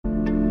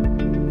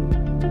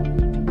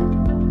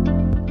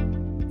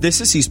This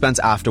is C-SPAN's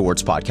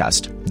Afterwards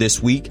podcast.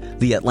 This week,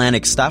 The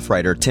Atlantic staff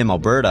writer Tim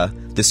Alberta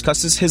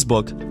discusses his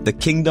book, The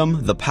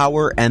Kingdom, the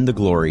Power, and the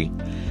Glory.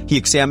 He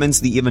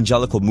examines the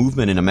evangelical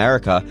movement in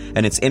America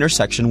and its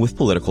intersection with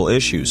political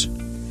issues.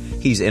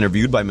 He's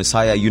interviewed by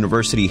Messiah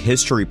University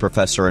history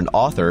professor and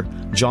author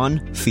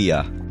John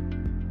Fia.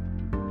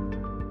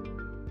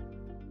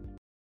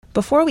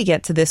 Before we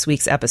get to this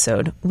week's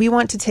episode, we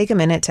want to take a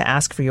minute to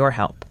ask for your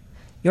help.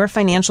 Your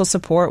financial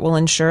support will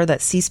ensure that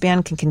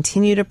C-SPAN can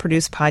continue to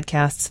produce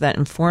podcasts that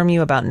inform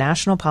you about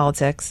national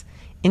politics,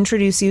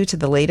 introduce you to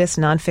the latest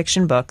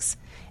nonfiction books,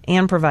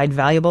 and provide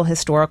valuable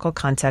historical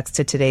context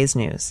to today's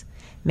news.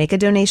 Make a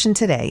donation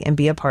today and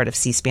be a part of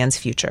C-SPAN's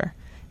future.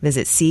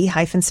 Visit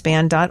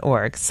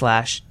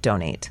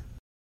c-span.org/donate.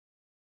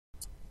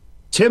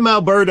 Tim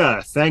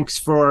Alberta, thanks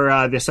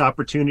for this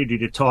opportunity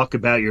to talk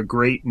about your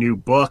great new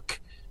book.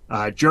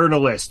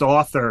 Journalist,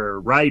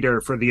 author, writer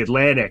for The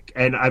Atlantic,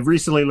 and I've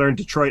recently learned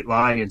Detroit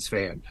Lions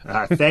fan.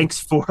 Thanks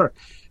for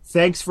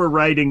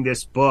writing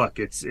this book.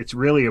 It's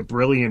really a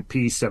brilliant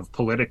piece of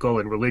political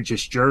and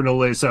religious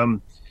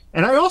journalism.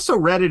 And I also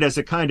read it as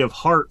a kind of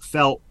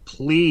heartfelt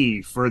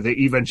plea for the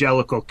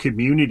evangelical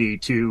community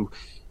to,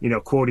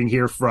 quoting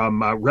here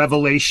from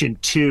Revelation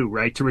 2,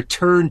 right, to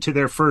return to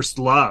their first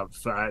love.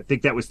 I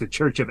think that was the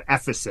Church of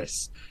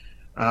Ephesus.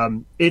 I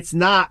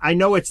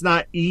know it's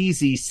not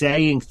easy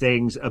saying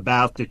things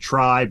about the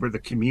tribe or the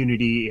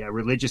community,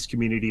 religious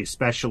community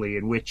especially,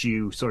 in which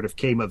you sort of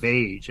came of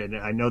age. And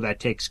I know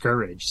that takes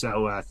courage.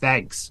 So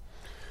thanks.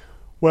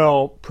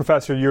 Well,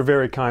 Professor, you're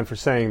very kind for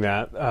saying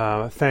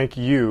that. Thank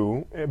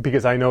you,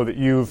 because I know that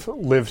you've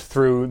lived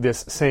through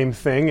this same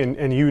thing,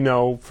 and you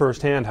know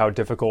firsthand how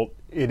difficult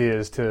it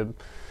is to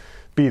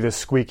be the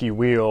squeaky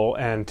wheel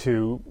and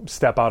to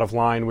step out of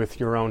line with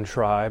your own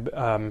tribe.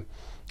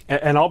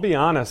 And I'll be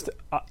honest,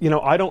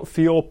 I don't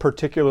feel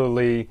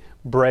particularly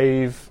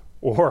brave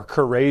or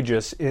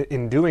courageous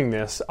in doing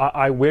this.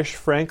 I wish,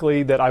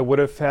 frankly, that I would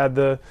have had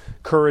the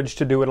courage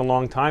to do it a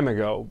long time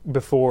ago,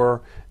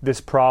 before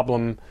this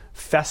problem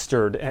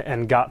festered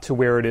and got to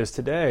where it is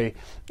today.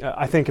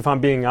 I think, if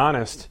I'm being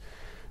honest,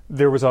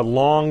 there was a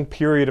long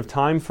period of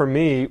time for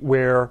me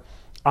where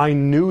I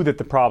knew that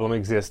the problem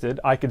existed.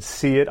 I could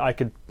see it, I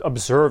could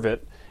observe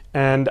it,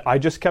 and I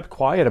just kept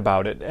quiet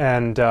about it.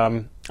 And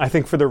I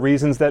think for the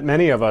reasons that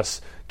many of us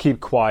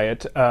keep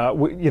quiet,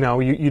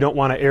 you don't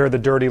want to air the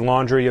dirty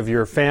laundry of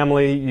your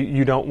family.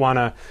 You don't want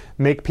to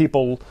make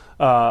people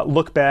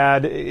look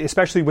bad,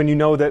 especially when you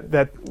know that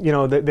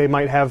they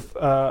might have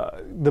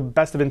the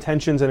best of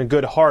intentions and a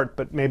good heart,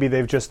 but maybe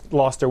they've just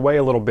lost their way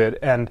a little bit.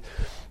 And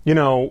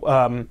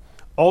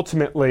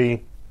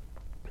ultimately,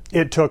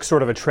 it took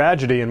sort of a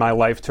tragedy in my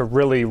life to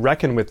really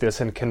reckon with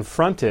this and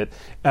confront it.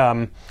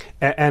 And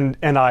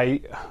I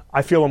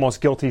feel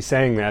almost guilty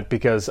saying that,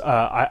 because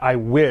I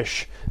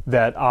wish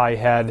that I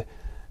had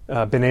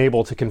been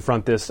able to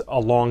confront this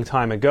a long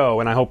time ago.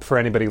 And I hope for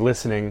anybody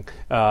listening,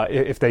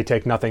 if they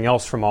take nothing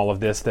else from all of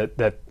this,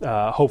 that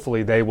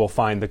hopefully they will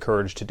find the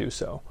courage to do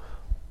so.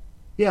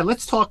 Yeah,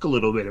 let's talk a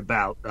little bit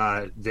about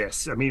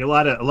this. I mean, a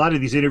lot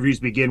of these interviews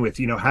begin with,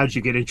 how'd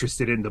you get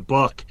interested in the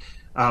book?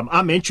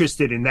 I'm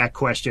interested in that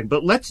question,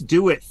 but let's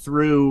do it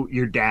through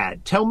your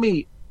dad. Tell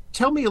me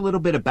a little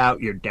bit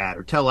about your dad,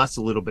 or tell us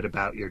a little bit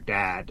about your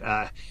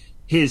dad.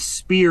 His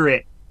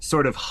spirit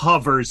sort of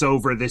hovers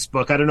over this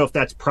book. I don't know if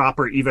that's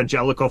proper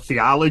evangelical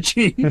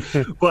theology,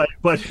 but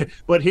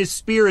his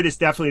spirit is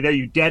definitely there.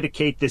 You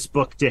dedicate this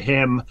book to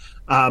him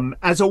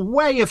as a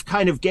way of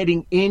kind of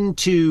getting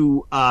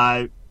into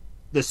the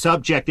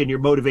subject and your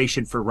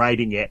motivation for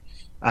writing it.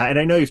 And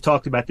I know you've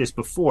talked about this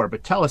before,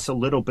 but tell us a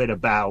little bit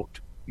about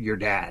your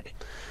dad.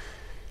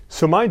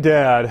 So my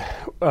dad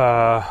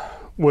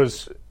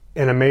was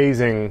an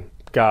amazing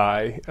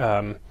guy,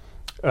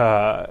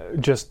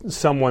 just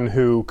someone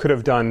who could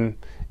have done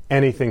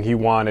anything he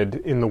wanted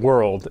in the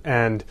world.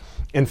 And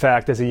in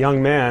fact, as a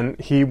young man,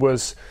 he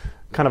was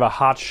kind of a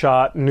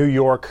hotshot New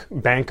York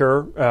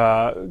banker,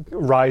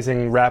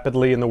 rising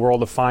rapidly in the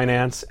world of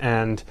finance,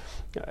 and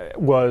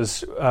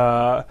was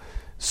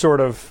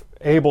sort of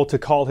able to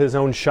call his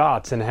own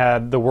shots and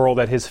had the world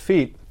at his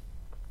feet.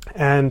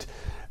 And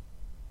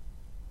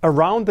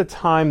around the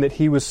time that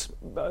he was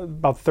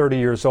about 30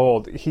 years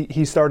old,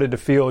 he started to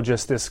feel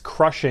just this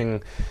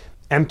crushing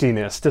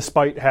emptiness,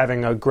 despite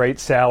having a great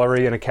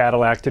salary and a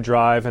Cadillac to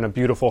drive and a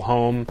beautiful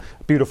home,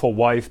 beautiful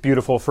wife,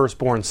 beautiful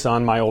firstborn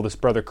son, my oldest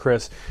brother,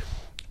 Chris.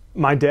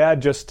 My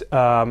dad just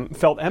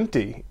felt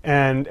empty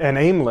and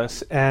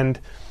aimless, and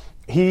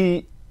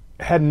he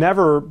had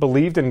never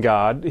believed in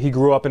God. He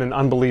grew up in an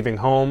unbelieving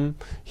home.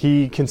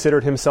 He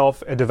considered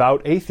himself a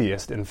devout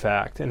atheist, in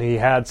fact, and he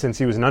had since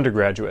he was an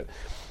undergraduate.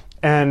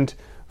 And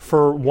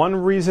for one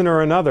reason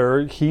or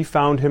another, he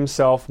found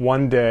himself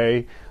one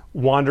day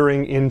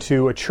wandering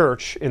into a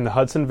church in the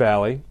Hudson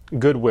Valley,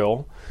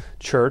 Goodwill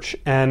Church,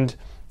 and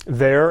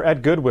there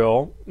at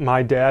Goodwill,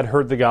 my dad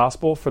heard the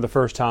gospel for the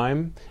first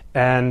time,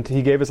 and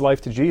he gave his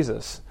life to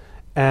Jesus.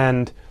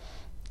 And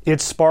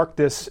it sparked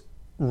this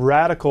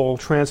radical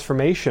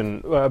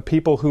transformation.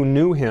 People who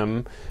knew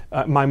him,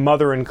 my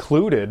mother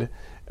included,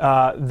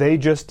 they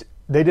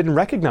didn't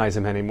recognize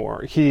him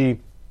anymore. He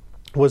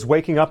was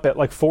waking up at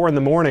like 4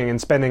 a.m.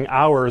 and spending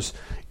hours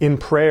in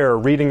prayer,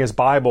 reading his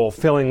Bible,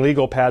 filling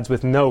legal pads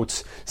with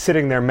notes,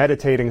 sitting there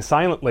meditating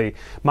silently.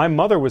 My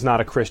mother was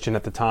not a Christian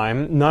at the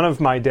time. None of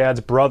my dad's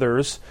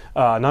brothers,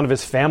 none of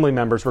his family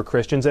members were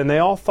Christians, and they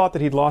all thought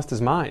that he'd lost his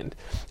mind.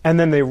 And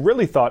then they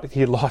really thought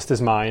he had lost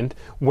his mind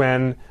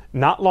when,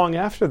 not long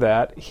after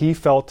that, he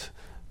felt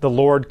the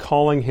Lord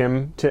calling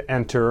him to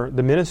enter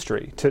the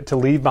ministry, to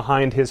leave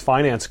behind his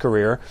finance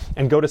career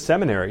and go to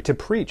seminary, to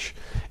preach.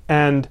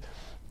 And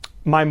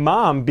my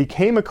mom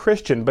became a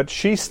Christian, but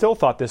she still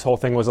thought this whole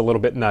thing was a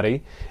little bit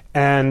nutty.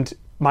 And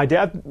my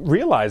dad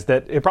realized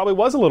that it probably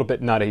was a little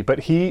bit nutty, but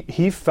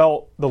he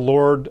felt the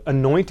Lord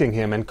anointing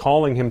him and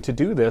calling him to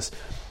do this.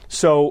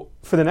 So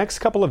for the next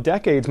couple of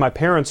decades, my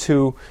parents,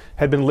 who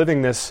had been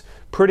living this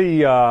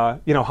pretty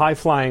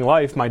high-flying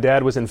life, my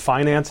dad was in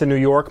finance in New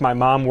York, my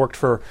mom worked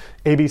for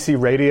ABC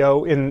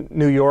Radio in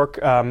New York,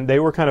 they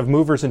were kind of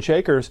movers and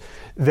shakers.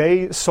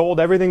 They sold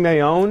everything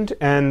they owned,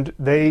 and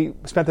they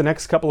spent the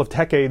next couple of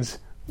decades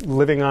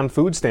living on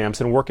food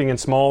stamps and working in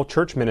small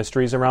church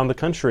ministries around the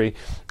country.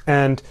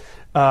 And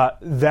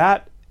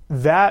that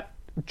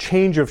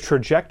change of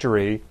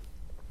trajectory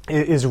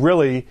is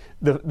really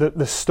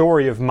the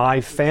story of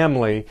my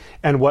family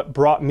and what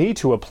brought me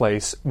to a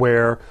place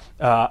where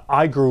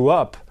I grew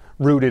up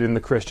rooted in the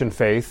Christian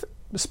faith,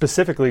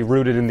 specifically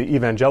rooted in the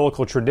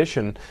evangelical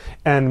tradition.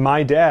 And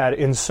my dad,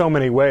 in so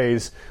many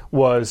ways,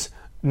 was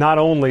not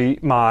only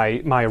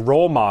my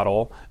role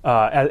model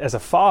as a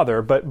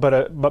father,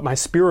 but my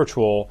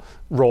spiritual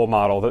role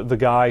model, the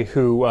guy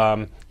who,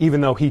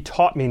 even though he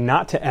taught me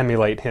not to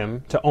emulate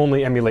him, to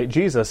only emulate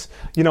Jesus,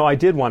 I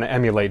did want to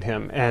emulate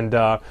him. And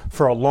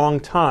for a long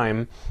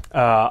time,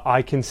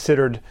 I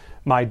considered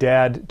my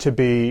dad to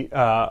be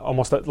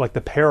almost like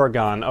the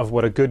paragon of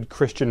what a good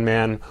Christian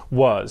man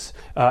was.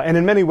 And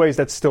in many ways,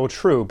 that's still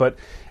true. But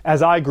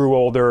as I grew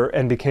older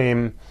and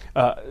began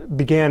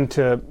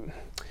to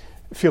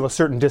feel a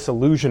certain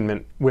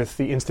disillusionment with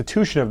the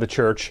institution of the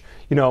church,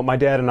 my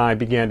dad and I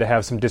began to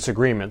have some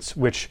disagreements,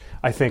 which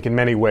I think in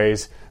many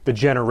ways the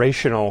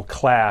generational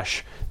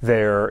clash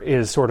there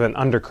is sort of an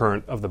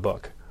undercurrent of the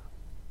book.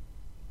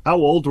 How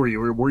old were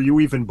you? Were you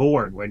even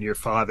born when your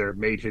father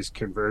made his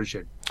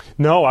conversion?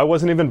 No, I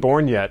wasn't even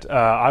born yet.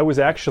 I was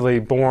actually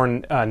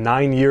born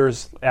 9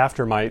 years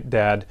after my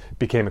dad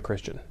became a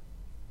Christian.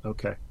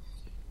 Okay.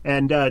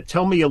 And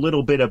tell me a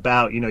little bit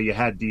about, you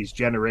had these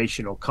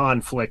generational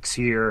conflicts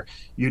here.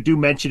 You do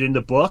mention in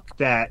the book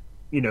that,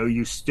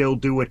 you still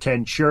do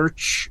attend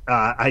church.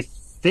 I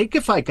think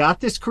if I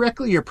got this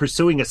correctly, you're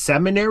pursuing a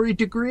seminary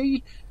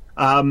degree.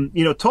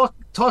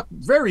 Talk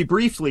very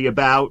briefly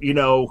about,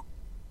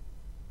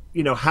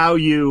 how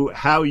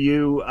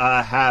you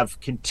have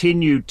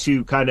continued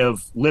to kind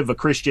of live a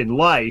Christian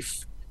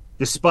life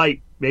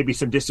despite maybe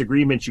some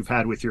disagreements you've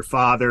had with your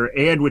father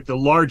and with the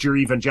larger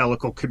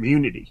evangelical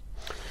community.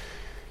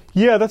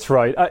 Yeah, that's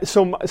right.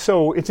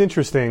 So it's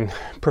interesting,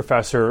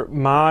 Professor.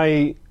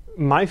 My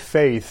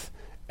faith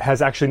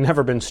has actually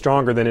never been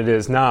stronger than it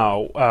is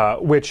now,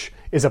 which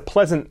is a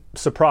pleasant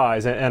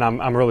surprise, and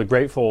I'm really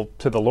grateful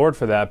to the Lord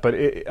for that.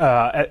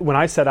 But when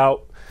I set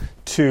out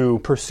to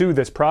pursue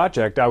this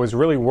project, I was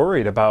really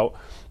worried about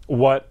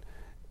what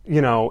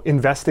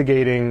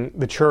investigating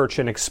the church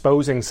and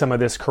exposing some of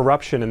this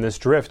corruption and this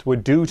drift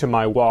would do to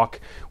my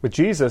walk with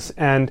Jesus,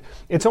 and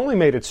it's only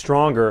made it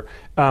stronger.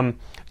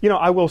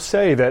 I will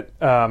say that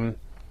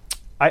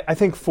I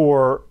think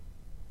for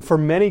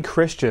many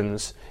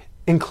Christians,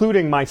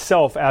 including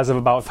myself as of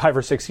about 5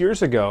 or 6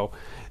 years ago,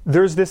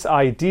 there's this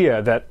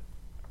idea that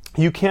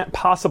you can't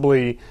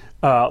possibly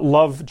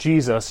love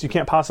Jesus, you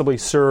can't possibly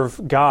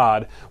serve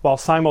God while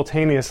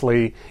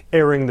simultaneously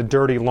airing the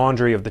dirty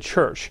laundry of the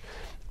church.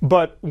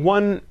 But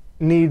one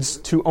needs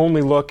to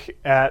only look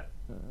at,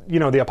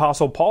 the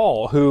Apostle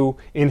Paul, who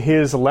in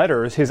his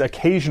letters, his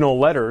occasional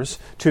letters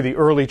to the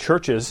early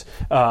churches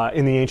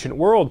in the ancient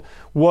world,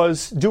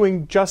 was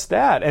doing just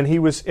that. And he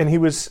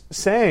was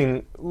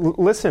saying,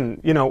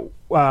 listen,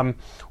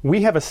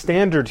 we have a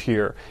standard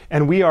here,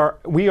 and we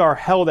are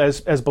held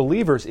as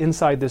believers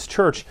inside this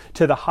church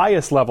to the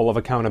highest level of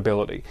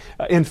accountability.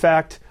 In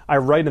fact, I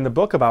write in the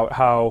book about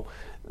how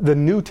the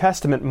New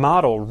Testament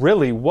model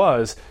really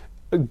was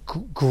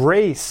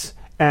grace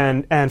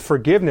and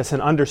forgiveness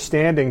and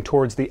understanding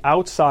towards the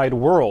outside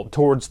world,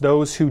 towards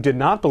those who did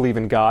not believe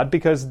in God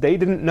because they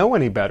didn't know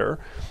any better,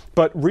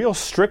 but real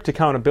strict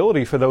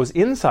accountability for those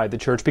inside the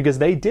church because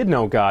they did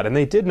know God and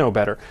they did know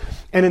better.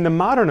 And in the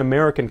modern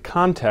American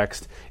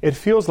context, it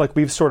feels like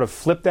we've sort of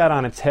flipped that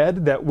on its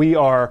head, that we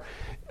are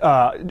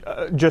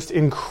just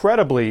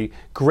incredibly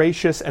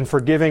gracious and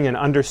forgiving and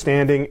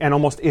understanding and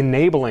almost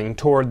enabling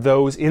toward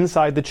those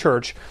inside the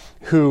church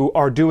who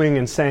are doing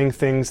and saying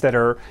things that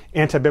are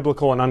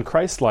anti-biblical and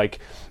un-Christ-like.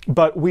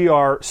 But we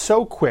are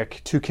so quick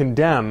to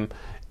condemn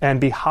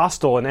and be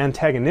hostile and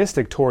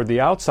antagonistic toward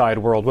the outside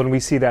world when we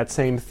see that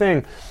same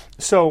thing.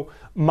 So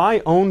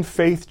my own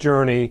faith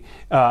journey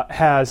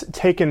has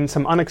taken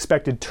some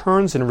unexpected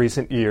turns in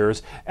recent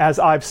years as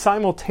I've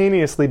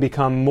simultaneously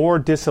become more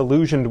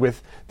disillusioned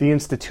with the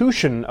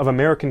institution of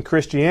American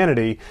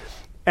Christianity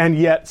and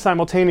yet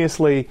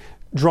simultaneously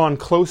drawn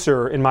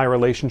closer in my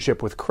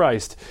relationship with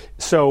Christ.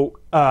 So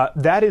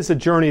that is a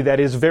journey that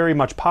is very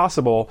much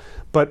possible,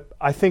 but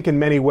I think in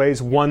many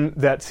ways one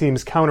that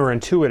seems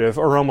counterintuitive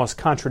or almost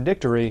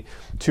contradictory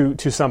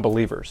to some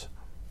believers.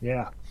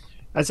 Yeah.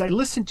 As I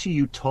listen to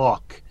you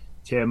talk,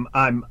 Tim,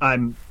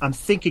 I'm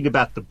thinking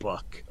about the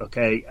book.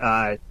 Okay,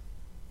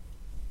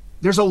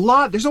 there's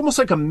almost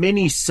like a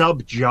mini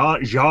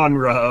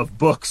genre of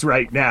books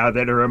right now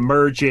that are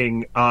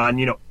emerging on,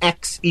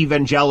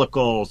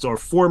 ex-evangelicals or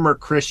former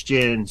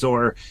Christians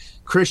or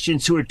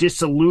Christians who are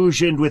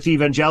disillusioned with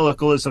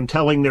evangelicalism,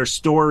 telling their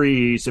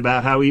stories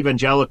about how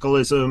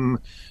evangelicalism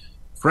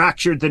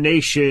fractured the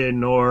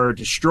nation or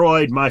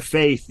destroyed my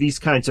faith, these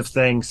kinds of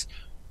things.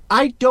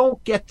 I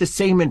don't get the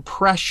same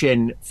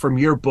impression from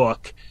your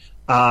book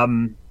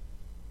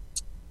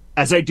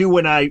as I do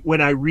when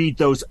I read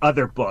those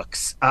other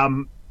books.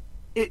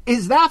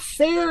 Is that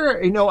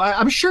fair?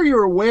 I'm sure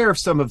you're aware of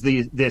some of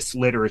this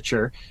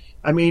literature.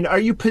 I mean, are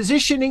you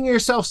positioning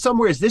yourself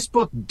somewhere? Is this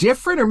book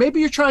different, or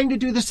maybe you're trying to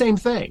do the same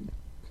thing?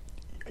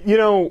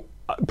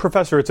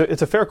 Professor,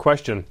 it's a fair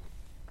question.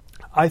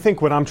 I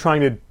think what I'm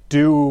trying to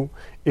do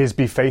is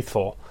be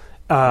faithful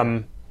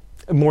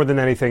more than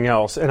anything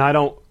else. And I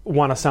don't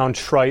want to sound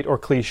trite or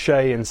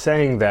cliche in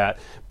saying that.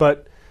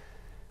 But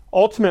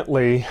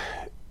ultimately,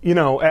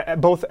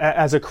 both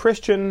as a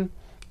Christian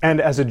and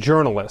as a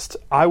journalist,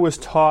 I was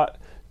taught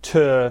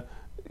to,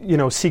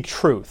 seek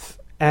truth.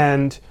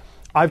 And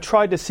I've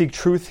tried to seek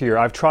truth here.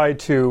 I've tried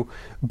to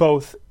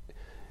both,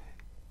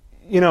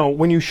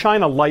 when you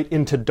shine a light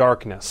into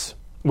darkness,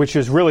 which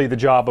is really the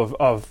job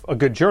of a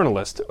good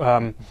journalist,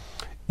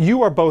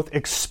 you are both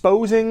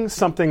exposing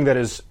something that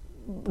is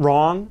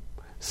wrong,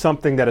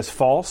 something that is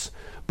false,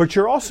 but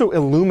you're also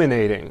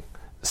illuminating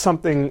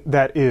something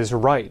that is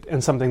right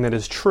and something that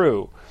is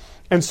true.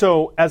 And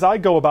so as I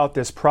go about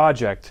this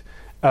project,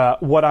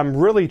 what I'm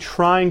really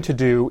trying to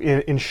do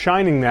in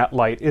shining that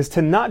light is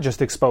to not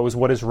just expose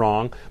what is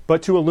wrong,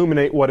 but to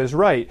illuminate what is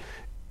right.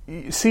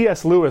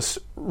 C.S. Lewis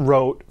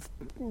wrote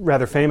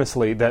rather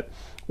famously that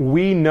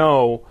we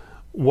know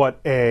what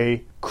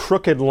a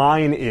crooked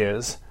line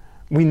is.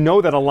 We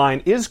know that a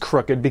line is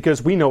crooked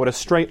because we know what a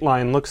straight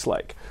line looks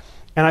like.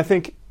 And I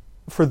think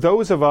for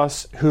those of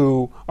us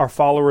who are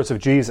followers of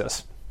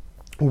Jesus,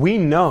 we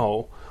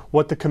know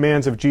what the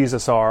commands of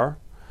Jesus are,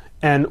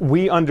 and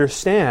we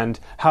understand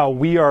how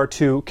we are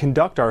to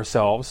conduct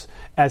ourselves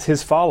as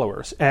his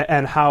followers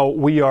and how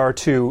we are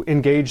to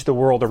engage the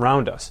world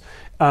around us.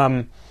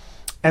 And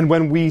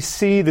when we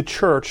see the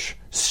church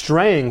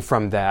straying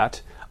from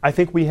that, I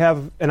think we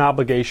have an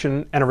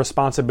obligation and a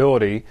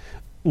responsibility,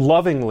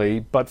 lovingly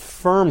but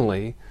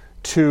firmly,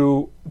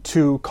 to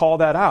call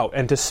that out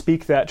and to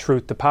speak that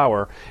truth to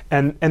power.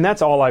 And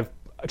that's all I've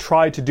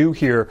tried to do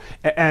here.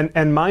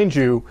 And mind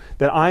you,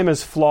 that I'm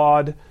as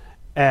flawed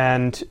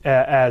and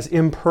as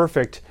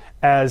imperfect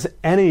as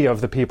any of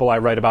the people I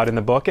write about in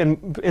the book,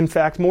 and in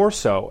fact more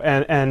so.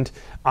 And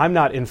I'm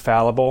not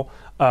infallible,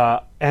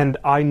 and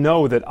I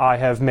know that I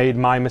have made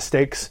my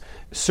mistakes,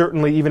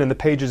 certainly even in the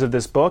pages of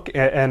this book,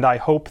 and I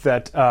hope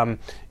that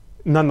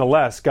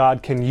nonetheless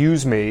God can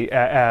use me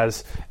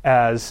as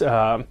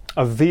a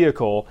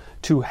vehicle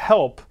to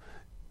help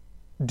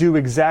do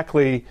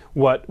exactly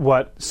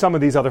what some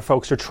of these other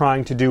folks are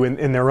trying to do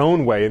in their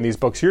own way in these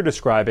books you're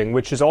describing,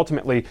 which is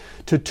ultimately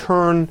to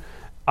turn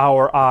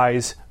our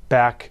eyes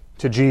back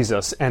to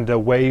Jesus and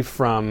away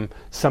from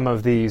some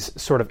of these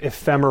sort of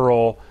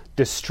ephemeral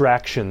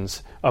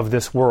distractions of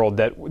this world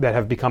that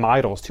have become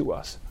idols to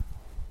us.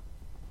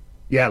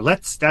 Yeah,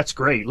 that's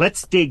great.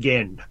 Let's dig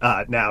in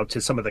now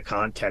to some of the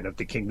content of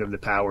the Kingdom, the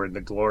Power, and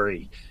the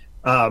Glory.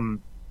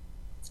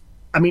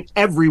 I mean,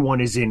 everyone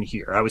is in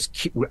here. I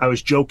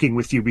was joking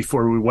with you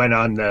before we went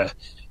on the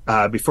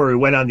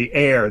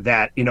air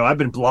that, I've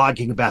been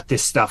blogging about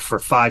this stuff for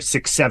 5,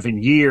 6,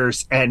 7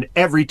 years. And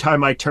every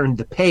time I turned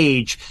the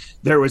page,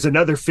 there was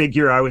another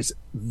figure I was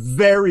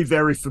very,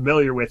 very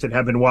familiar with and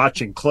have been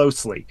watching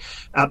closely.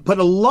 But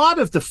a lot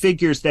of the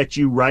figures that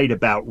you write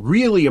about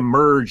really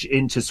emerge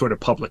into sort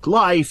of public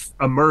life,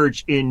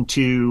 emerge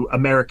into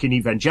American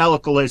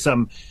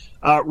evangelicalism,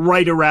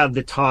 right around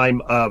the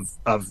time of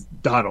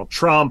Donald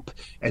Trump.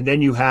 And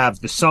then you have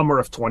the summer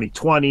of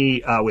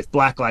 2020 with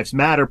Black Lives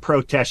Matter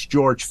protests,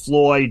 George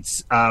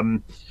Floyd's,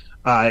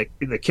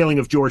 the killing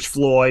of George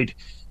Floyd.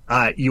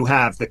 You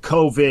have the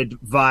COVID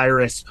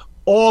virus.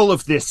 All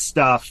of this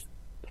stuff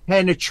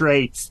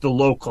penetrates the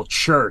local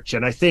church.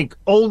 And I think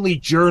only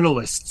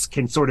journalists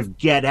can sort of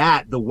get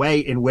at the way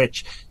in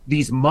which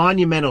these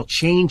monumental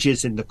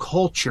changes in the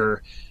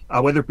culture,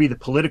 whether it be the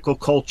political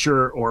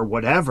culture or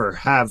whatever,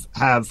 have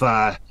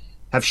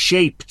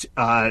shaped,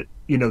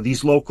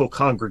 these local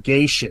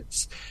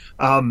congregations.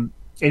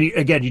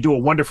 again, you do a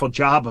wonderful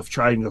job of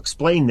trying to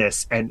explain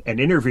this and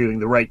interviewing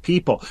the right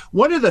people.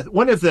 One of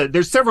the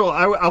there's several,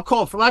 I'll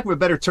call, for lack of a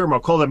better term, I'll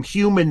call them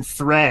human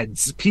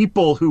threads,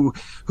 people who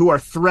are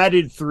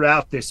threaded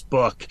throughout this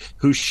book,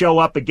 who show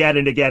up again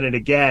and again and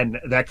again,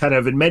 that kind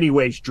of in many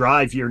ways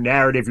drive your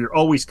narrative. You're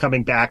always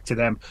coming back to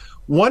them.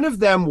 One of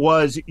them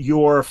was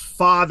your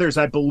father's,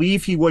 I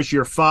believe he was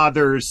your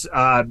father's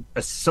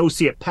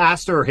associate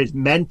pastor, or his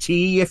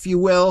mentee, if you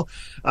will.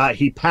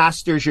 He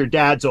pastors your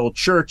dad's old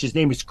church. His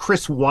name is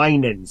Chris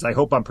Winans. I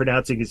hope I'm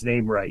pronouncing his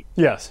name right.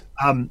 Yes.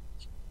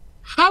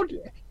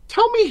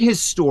 Tell me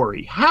his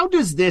story. How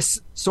does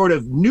this sort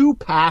of new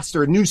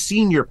pastor, new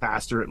senior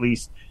pastor at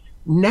least,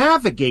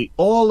 navigate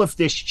all of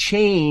this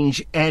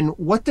change? And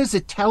what does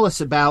it tell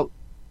us about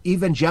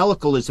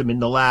evangelicalism in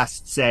the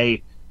last,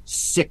 say,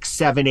 6,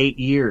 7, 8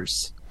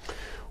 years?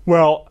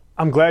 Well,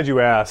 I'm glad you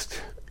asked,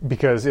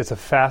 because it's a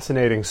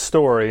fascinating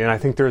story, and I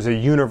think there's a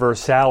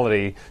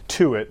universality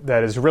to it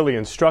that is really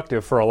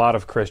instructive for a lot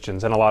of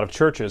Christians and a lot of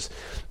churches.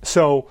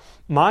 So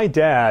my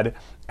dad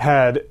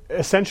had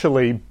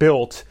essentially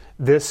built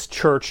this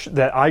church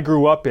that I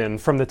grew up in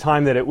from the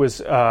time that it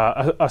was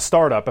a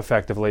startup,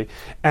 effectively,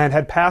 and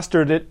had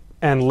pastored it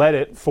and led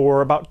it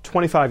for about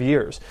 25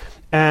 years.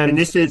 And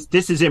this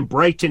is in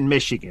Brighton,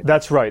 Michigan.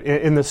 That's right,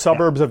 in the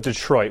suburbs of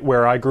Detroit,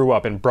 where I grew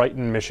up, in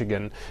Brighton,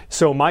 Michigan.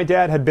 So my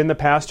dad had been the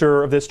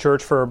pastor of this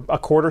church for a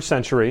quarter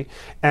century,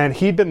 and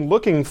he'd been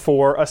looking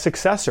for a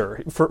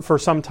successor for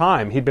some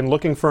time. He'd been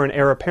looking for an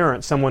heir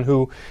apparent, someone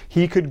who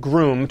he could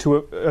groom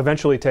to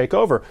eventually take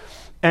over.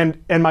 And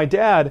my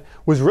dad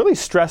was really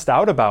stressed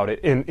out about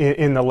it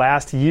in the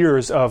last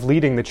years of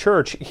leading the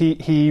church.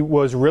 He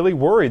was really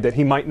worried that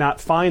he might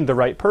not find the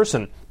right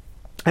person.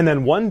 And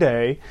then one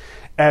day,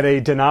 at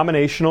a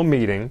denominational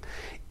meeting,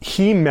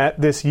 he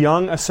met this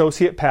young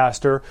associate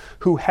pastor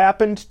who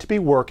happened to be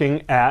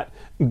working at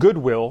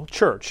Goodwill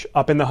Church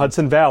up in the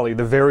Hudson Valley,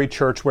 the very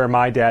church where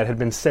my dad had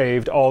been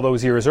saved all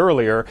those years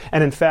earlier,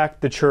 and in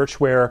fact the church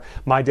where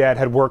my dad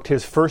had worked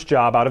his first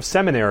job out of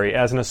seminary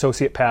as an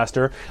associate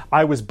pastor.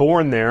 I was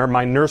born there.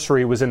 My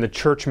nursery was in the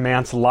church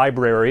manse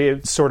library.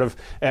 It's sort of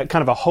kind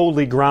of a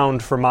holy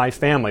ground for my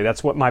family.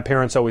 That's what my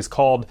parents always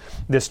called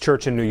this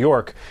church in New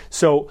York.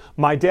 So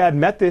my dad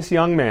met this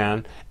young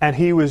man, and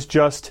he was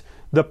just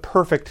the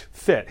perfect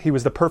fit. He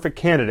was the perfect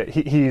candidate.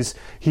 He's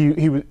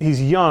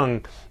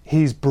young.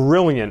 He's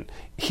brilliant.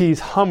 He's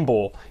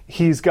humble.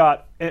 He's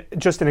got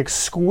just an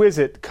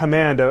exquisite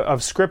command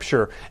of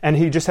Scripture, and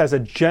he just has a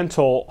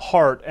gentle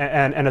heart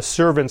and a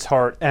servant's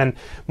heart. And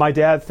my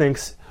dad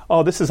thinks,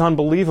 oh, this is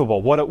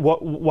unbelievable.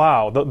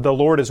 Wow, the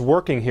Lord is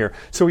working here.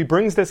 So he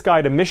brings this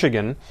guy to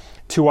Michigan,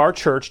 to our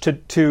church,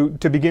 to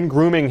begin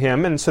grooming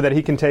him, and so that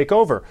he can take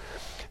over.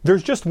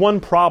 There's just one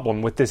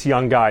problem with this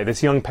young guy,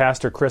 this young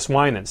pastor, Chris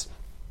Winans.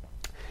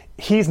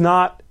 He's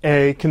not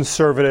a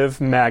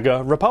conservative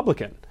MAGA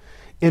Republican.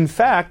 In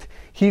fact,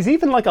 he's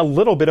even like a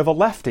little bit of a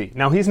lefty.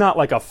 Now, he's not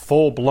like a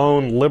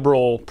full-blown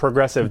liberal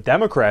progressive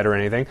Democrat or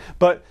anything,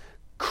 but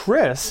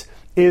Chris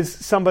is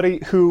somebody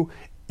who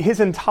his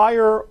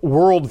entire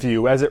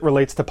worldview as it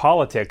relates to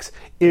politics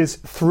is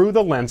through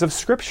the lens of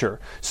Scripture.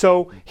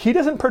 So he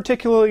doesn't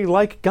particularly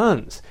like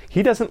guns.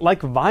 He doesn't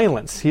like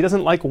violence. He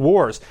doesn't like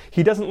wars.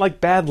 He doesn't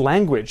like bad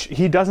language.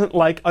 He doesn't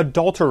like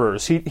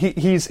adulterers.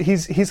 He's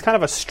kind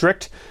of a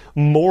strict,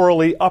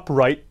 morally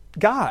upright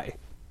guy.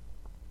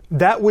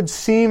 That would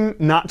seem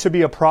not to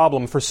be a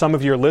problem for some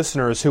of your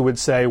listeners who would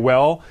say,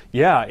 well,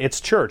 yeah, it's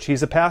church.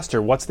 He's a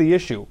pastor. What's the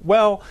issue?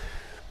 Well,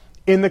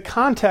 in the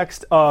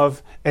context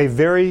of a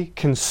very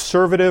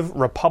conservative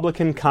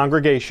Republican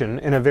congregation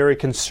in a very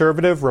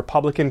conservative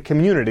Republican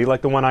community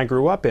like the one I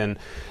grew up in,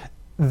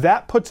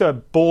 that puts a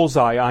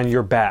bullseye on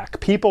your back.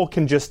 People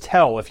can just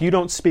tell if you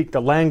don't speak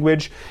the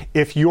language,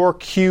 if your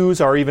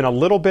cues are even a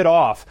little bit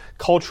off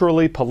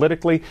culturally,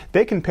 politically,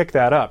 they can pick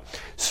that up.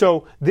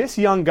 So this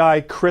young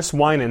guy, Chris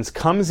Winans,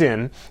 comes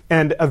in,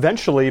 and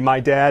eventually my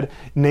dad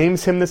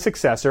names him the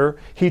successor.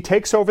 He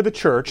takes over the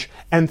church,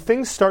 and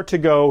things start to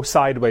go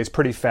sideways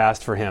pretty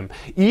fast for him.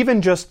 Even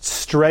just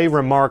stray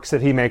remarks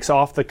that he makes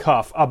off the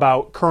cuff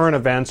about current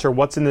events or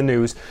what's in the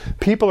news,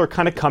 people are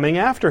kind of coming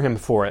after him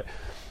for it.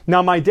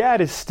 Now, my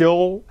dad is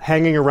still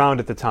hanging around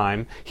at the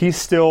time. He's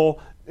still,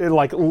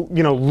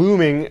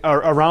 looming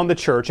around the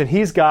church, and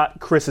he's got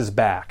Chris's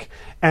back.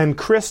 And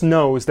Chris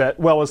knows that,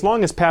 well, as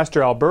long as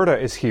Pastor Alberta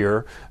is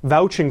here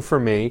vouching for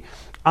me,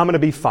 I'm going to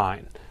be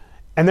fine.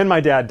 And then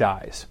my dad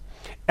dies.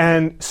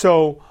 And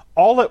so,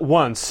 all at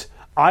once,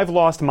 I've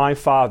lost my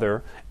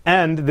father,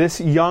 and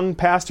this young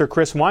pastor,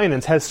 Chris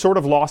Winans, has sort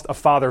of lost a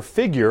father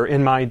figure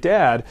in my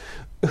dad,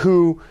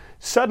 who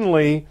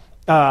suddenly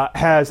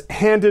has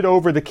handed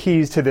over the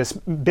keys to this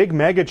big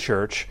mega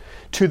church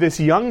to this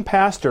young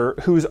pastor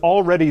who's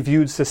already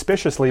viewed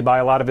suspiciously by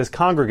a lot of his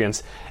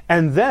congregants.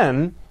 And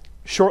then,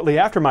 shortly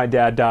after my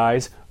dad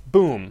dies,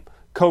 boom,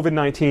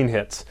 COVID-19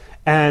 hits.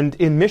 And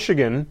in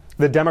Michigan,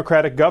 the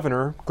Democratic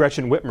governor,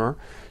 Gretchen Whitmer,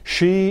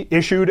 she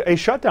issued a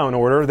shutdown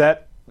order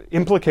that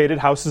implicated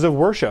houses of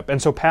worship.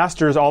 And so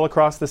pastors all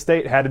across the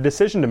state had a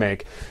decision to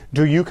make.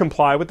 Do you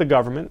comply with the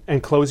government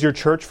and close your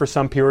church for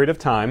some period of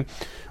time,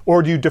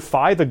 or do you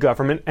defy the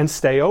government and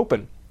stay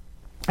open?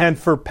 And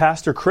for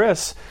Pastor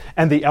Chris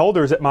and the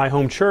elders at my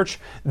home church,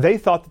 they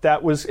thought that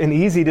that was an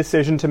easy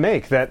decision to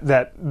make, that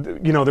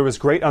there was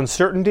great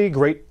uncertainty,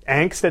 great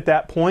angst at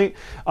that point,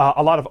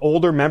 a lot of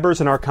older members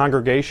in our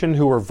congregation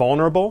who were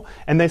vulnerable.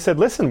 And they said,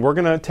 listen, we're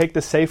going to take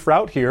the safe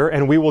route here,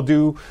 and we will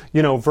do,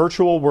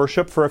 virtual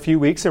worship for a few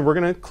weeks, and we're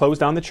going to close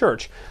down the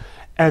church.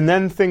 And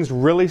then things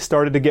really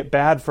started to get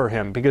bad for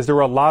him, because there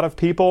were a lot of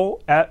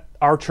people at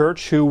our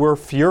church who were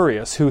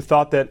furious, who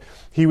thought that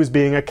he was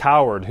being a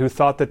coward, who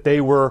thought that they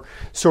were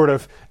sort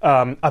of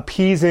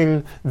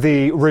appeasing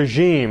the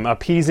regime,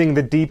 appeasing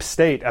the deep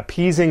state,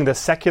 appeasing the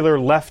secular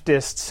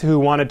leftists who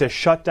wanted to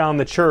shut down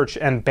the church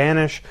and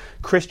banish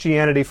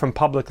Christianity from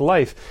public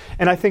life.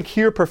 And I think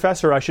here,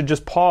 Professor, I should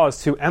just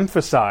pause to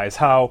emphasize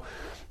how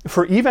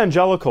for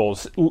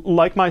evangelicals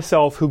like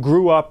myself who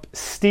grew up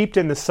steeped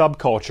in the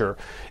subculture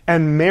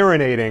and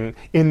marinating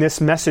in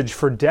this message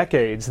for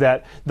decades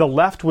that the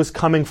left was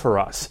coming for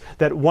us,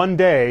 that one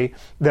day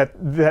that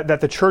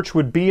the church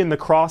would be in the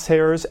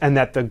crosshairs and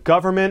that the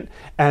government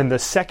and the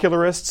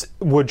secularists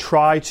would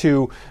try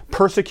to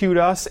persecute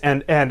us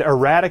and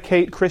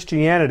eradicate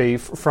Christianity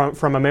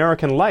from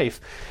American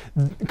life.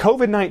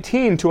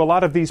 COVID-19 to a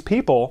lot of these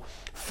people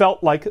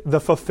felt like the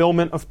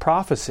fulfillment of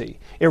prophecy.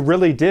 It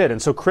really did.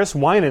 And so Chris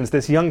Winans,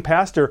 this young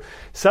pastor,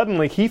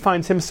 suddenly he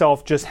finds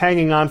himself just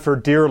hanging on for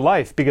dear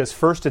life, because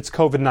first it's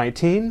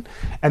COVID-19,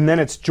 and then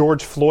it's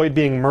George Floyd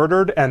being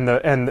murdered, and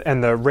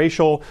the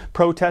racial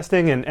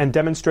protesting and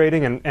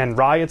demonstrating and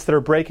riots that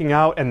are breaking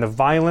out, and the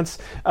violence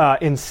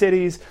in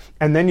cities.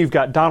 And then you've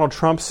got Donald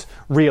Trump's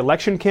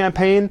re-election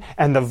campaign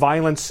and the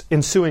violence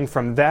ensuing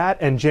from that,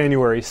 and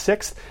January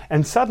 6th.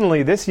 And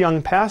suddenly this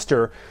young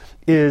pastor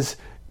is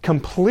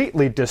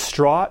completely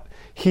distraught.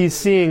 He's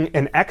seeing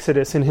an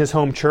exodus in his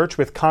home church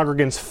with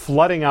congregants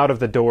flooding out of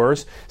the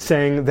doors,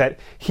 saying that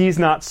he's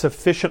not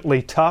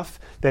sufficiently tough,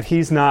 that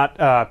he's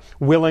not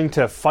willing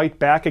to fight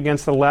back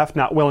against the left,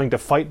 not willing to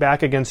fight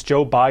back against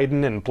Joe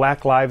Biden and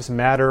Black Lives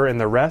Matter and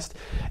the rest.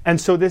 And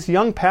so this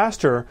young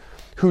pastor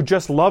who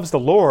just loves the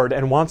Lord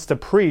and wants to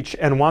preach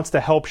and wants to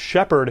help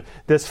shepherd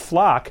this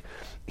flock,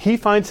 he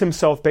finds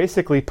himself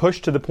basically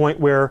pushed to the point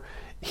where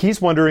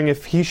he's wondering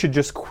if he should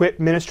just quit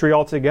ministry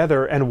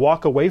altogether and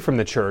walk away from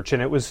the church.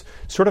 And it was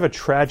sort of a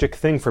tragic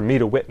thing for me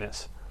to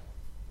witness.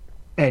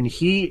 And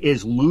he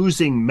is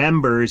losing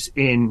members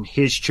in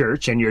his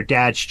church and your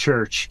dad's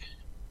church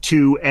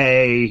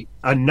to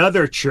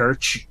another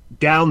church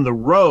down the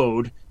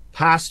road,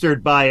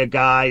 pastored by a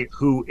guy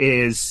who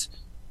is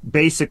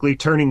basically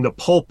turning the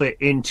pulpit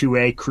into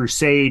a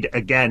crusade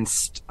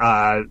against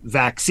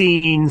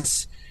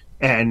vaccines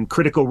and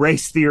critical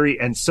race theory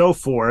and so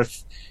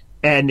forth.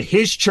 And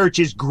his church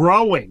is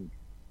growing,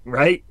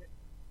 right?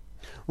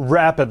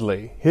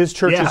 Rapidly. His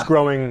church is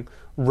growing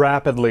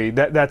rapidly.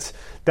 That's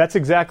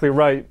exactly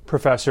right,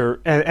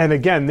 Professor. And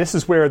again, this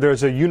is where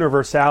there's a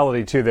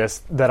universality to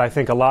this that I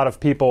think a lot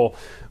of people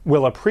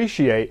will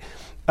appreciate.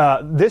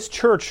 This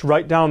church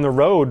right down the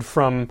road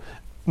from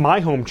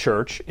my home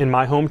church in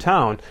my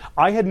hometown,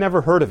 I had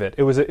never heard of it.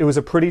 It was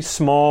a pretty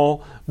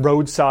small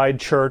roadside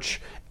church,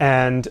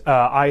 and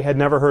I had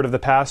never heard of the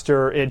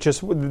pastor.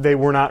 They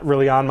were not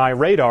really on my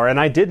radar. And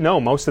I did know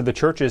most of the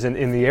churches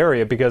in the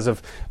area because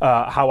of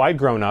how I'd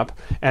grown up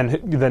and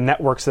the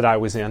networks that I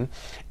was in.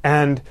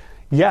 And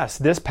yes,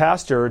 this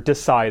pastor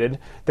decided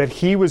that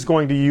he was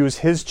going to use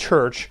his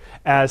church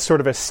as sort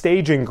of a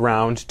staging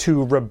ground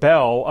to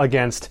rebel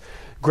against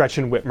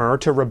Gretchen Whitmer,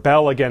 to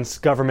rebel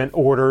against government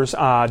orders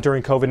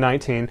during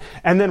COVID-19,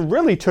 and then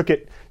really took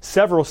it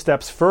several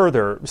steps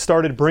further,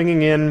 started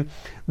bringing in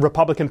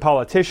Republican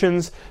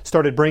politicians,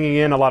 started bringing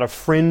in a lot of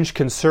fringe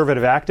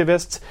conservative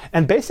activists,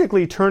 and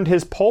basically turned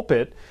his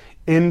pulpit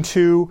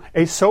into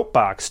a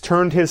soapbox,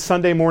 turned his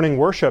Sunday morning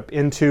worship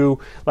into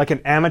like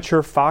an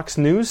amateur Fox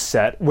News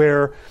set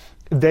where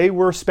they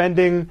were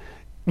spending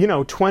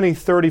 20,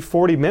 30,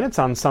 40 minutes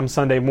on some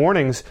Sunday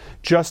mornings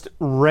just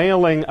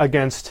railing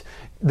against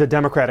the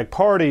Democratic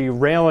Party,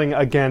 railing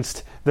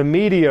against the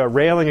media,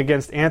 railing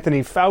against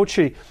Anthony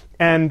Fauci.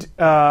 And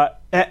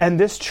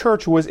this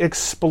church was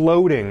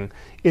exploding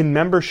in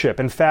membership.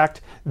 In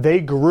fact, they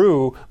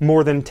grew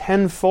more than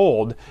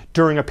tenfold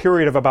during a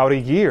period of about a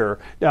year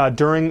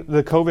during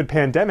the COVID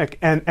pandemic.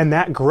 And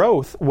that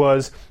growth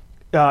was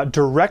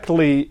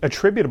directly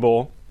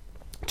attributable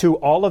to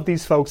all of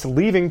these folks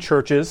leaving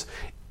churches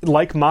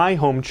like my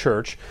home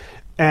church.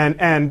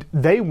 And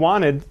they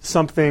wanted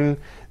something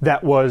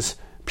that was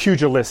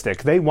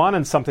pugilistic. They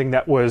wanted something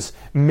that was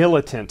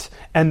militant,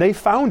 and they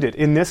found it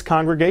in this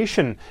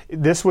congregation.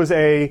 This was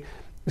kind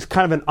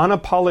of an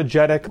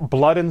unapologetic,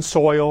 blood and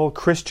soil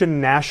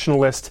Christian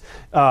nationalist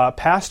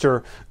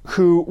pastor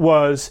who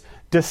was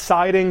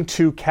deciding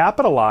to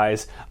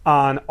capitalize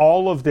on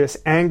all of this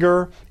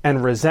anger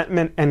and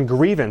resentment and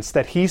grievance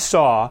that he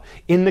saw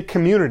in the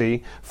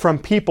community from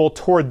people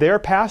toward their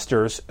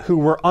pastors who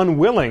were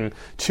unwilling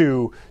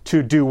to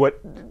do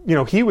what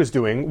he was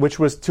doing, which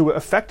was to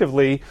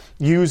effectively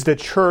use the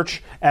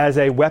church as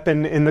a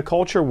weapon in the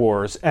culture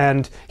wars.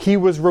 And he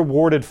was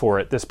rewarded for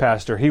it, this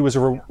pastor. He was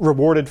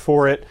rewarded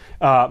for it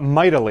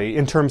mightily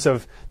in terms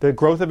of the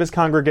growth of his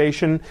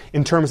congregation,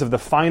 in terms of the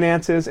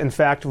finances. In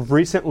fact,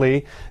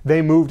 recently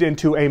they moved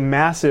into a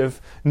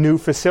massive new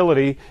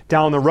facility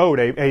down the road,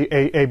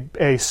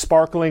 a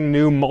sparkling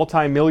new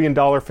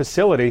multi-million-dollar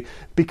facility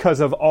because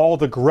of all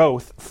the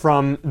growth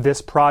from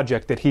this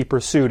project that he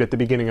pursued at the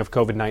beginning of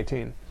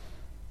COVID-19.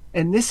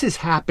 And this is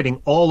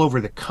happening all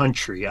over the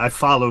country. I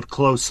followed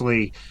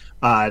closely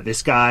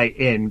this guy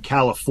in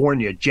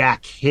California,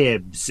 Jack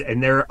Hibbs,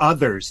 and there are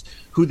others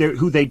who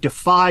they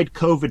defied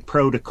COVID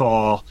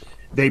protocol.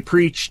 They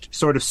preached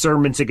sort of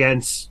sermons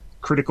against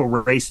critical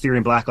race theory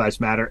and Black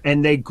Lives Matter,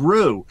 and they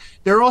grew.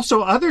 There are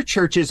also other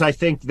churches, I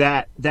think,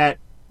 that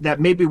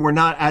maybe were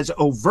not as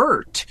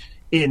overt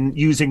in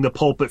using the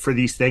pulpit for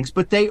these things,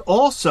 but they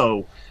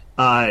also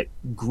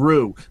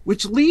grew,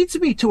 which leads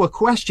me to a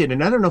question,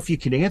 and I don't know if you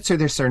can answer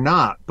this or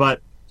not, but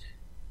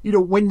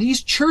when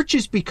these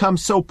churches become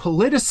so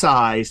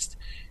politicized,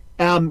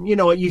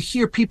 you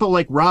hear people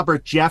like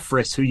Robert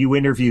Jeffress, who you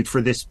interviewed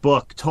for this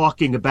book,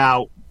 talking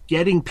about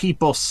getting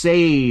people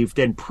saved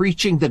and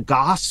preaching the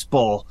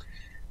gospel.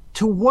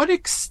 To what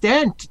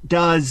extent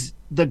does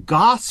the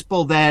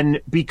gospel then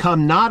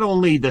become not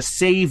only the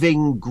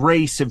saving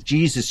grace of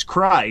Jesus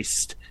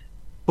Christ,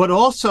 but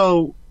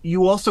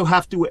you also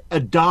have to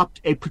adopt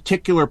a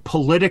particular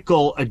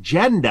political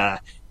agenda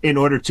in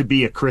order to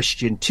be a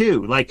Christian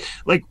too? Like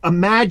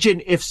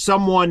imagine if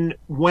someone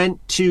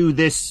went to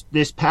this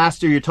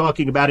pastor you're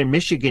talking about in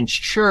Michigan's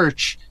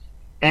church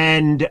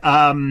and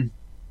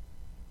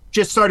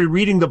just started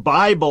reading the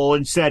Bible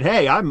and said,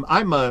 "Hey, I'm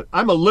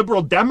a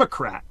liberal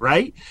Democrat,"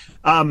 right?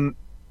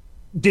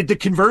 Did the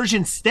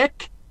conversion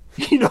stick?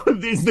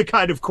 Is the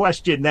kind of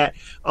question that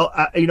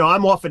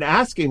I'm often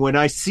asking when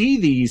I see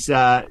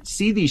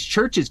these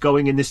churches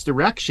going in this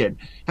direction.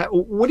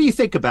 What do you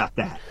think about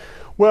that?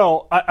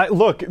 Well,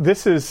 look,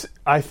 this is,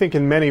 I think,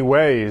 in many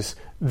ways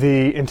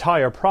the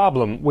entire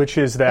problem, which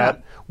is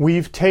that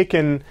we've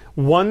taken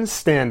one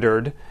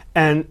standard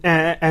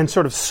and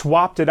sort of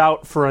swapped it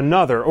out for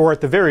another, or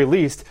at the very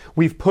least,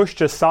 we've pushed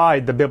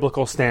aside the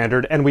biblical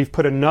standard and we've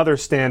put another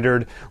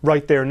standard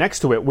right there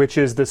next to it, which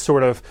is this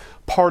sort of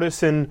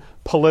partisan,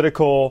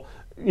 political,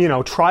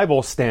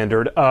 tribal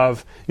standard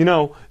of,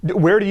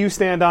 where do you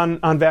stand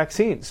on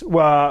vaccines?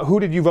 Who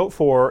did you vote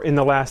for in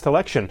the last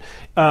election?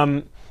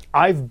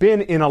 I've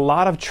been in a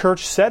lot of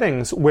church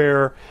settings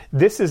where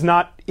this is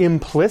not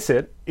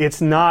implicit.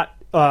 It's not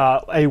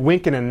a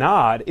wink and a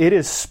nod. It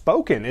is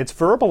spoken. It's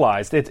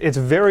verbalized. It's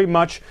very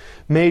much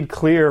made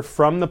clear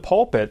from the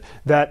pulpit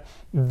that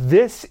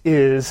this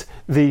is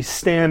the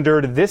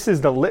standard, this is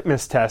the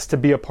litmus test to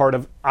be a part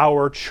of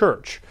our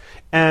church.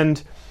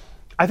 And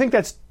I think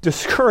that's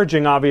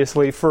discouraging,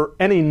 obviously, for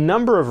any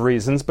number of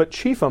reasons, but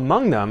chief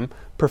among them,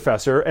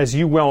 Professor, as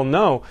you well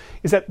know,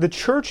 is that the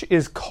church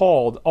is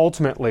called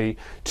ultimately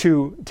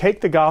to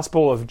take the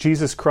gospel of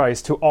Jesus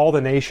Christ to all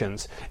the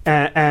nations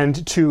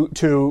and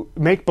to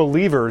make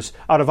believers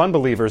out of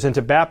unbelievers and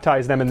to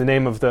baptize them in the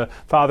name of the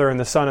Father and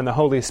the Son and the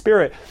Holy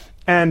Spirit.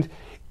 And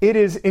it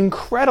is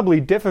incredibly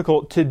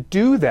difficult to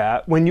do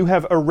that when you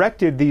have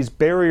erected these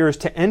barriers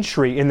to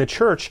entry in the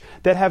church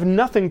that have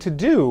nothing to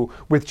do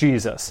with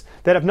Jesus,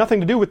 that have nothing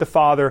to do with the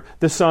Father,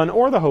 the Son,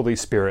 or the Holy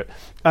Spirit.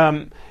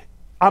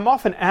 I'm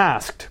often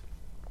asked,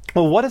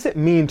 well, what does it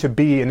mean to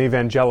be an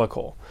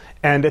evangelical?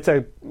 And it's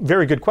a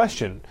very good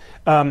question.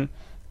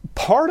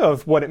 Part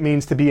of what it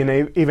means to be an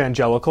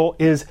evangelical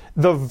is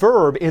the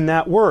verb in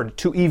that word,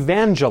 to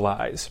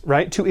evangelize,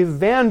 right? To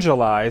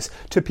evangelize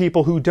to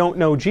people who don't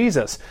know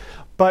Jesus.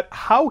 But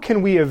how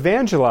can we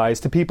evangelize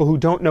to people who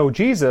don't know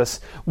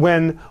Jesus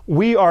when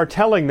we are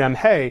telling them,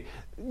 hey,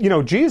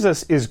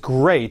 Jesus is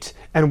great,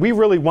 and we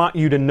really want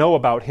you to know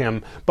about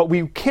him, but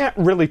we can't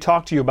really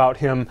talk to you about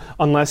him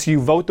unless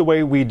you vote the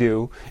way we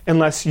do,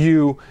 unless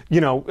you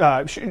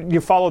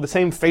follow the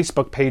same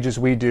Facebook pages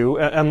we do,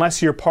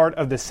 unless you're part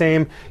of the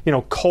same,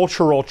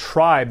 cultural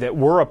tribe that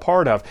we're a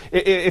part of.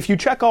 If you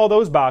check all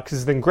those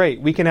boxes, then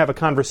great. We can have a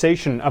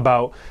conversation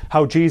about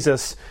how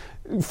Jesus,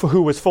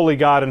 who was fully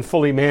God and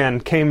fully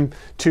man, came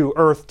to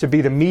earth to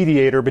be the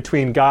mediator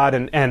between God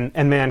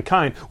and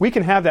mankind. We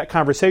can have that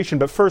conversation,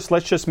 but first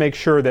let's just make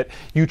sure that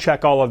you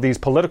check all of these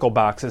political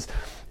boxes.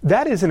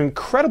 That is an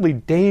incredibly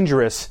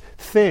dangerous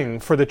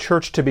thing for the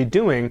church to be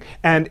doing,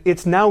 and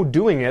it's now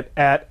doing it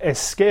at a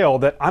scale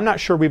that I'm not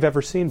sure we've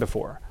ever seen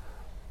before.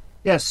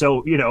 Yeah,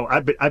 so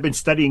I've been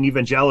studying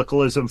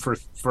evangelicalism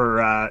for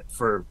a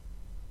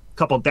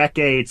couple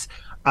decades.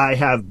 I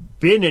have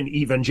been an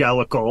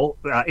evangelical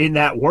in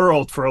that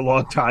world for a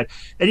long time.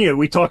 And,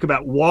 we talk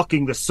about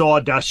walking the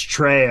sawdust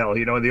trail,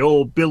 the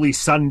old Billy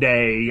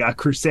Sunday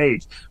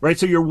crusades, right?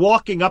 So you're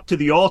walking up to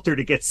the altar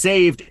to get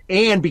saved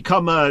and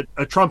become a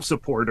Trump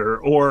supporter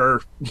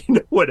or,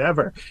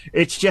 whatever.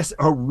 It's just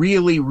a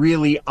really,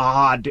 really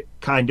odd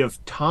kind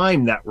of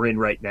time that we're in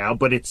right now,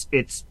 but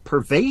it's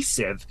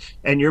pervasive.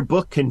 And your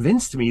book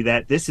convinced me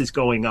that this is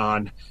going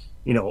on,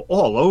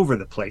 all over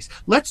the place.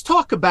 Let's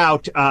talk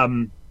about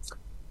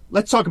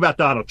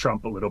Donald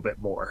Trump a little bit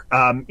more.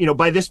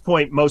 By this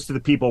point, most of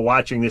the people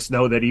watching this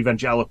know that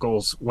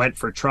evangelicals went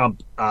for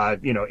Trump,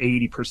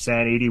 80%,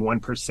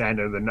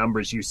 81% of the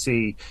numbers you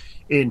see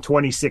in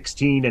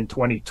 2016 and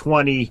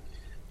 2020.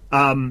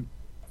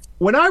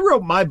 When I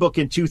wrote my book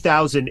in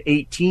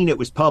 2018, it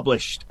was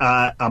published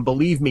on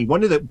Believe Me.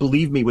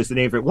 Believe Me was the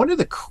name of it. One of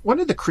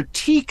the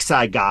critiques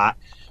I got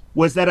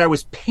was that I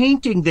was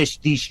painting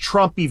these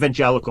Trump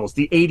evangelicals,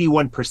 the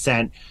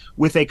 81%,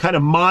 with a kind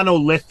of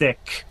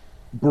monolithic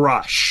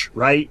brush,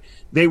 right?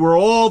 They were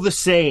all the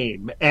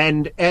same.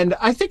 And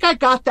I think I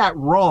got that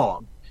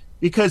wrong,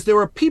 because there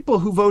were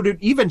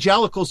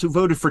evangelicals who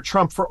voted for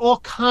Trump for all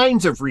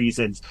kinds of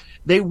reasons.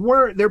 There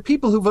are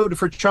people who voted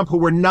for Trump who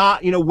were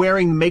not,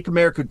 wearing the Make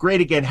America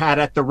Great Again hat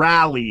at the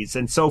rallies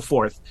and so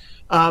forth.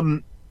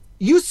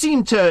 You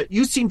seem to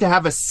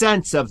have a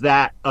sense of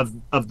that,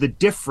 of the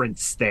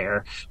difference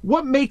there.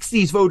 What makes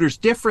these voters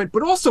different,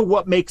 but also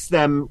what makes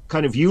them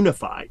kind of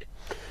unified?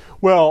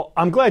 Well,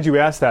 I'm glad you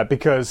asked that,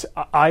 because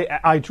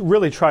I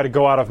really try to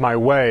go out of my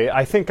way,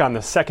 I think on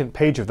the second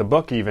page of the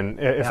book even,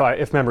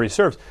 if memory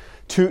serves,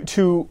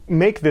 to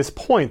make this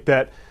point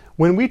that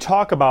when we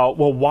talk about,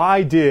 well,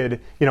 why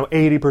did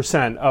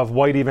 80% of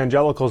white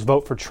evangelicals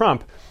vote for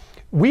Trump,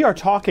 we are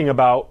talking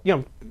about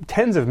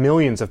tens of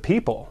millions of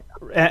people.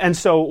 And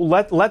so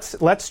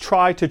let's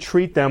try to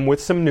treat them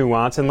with some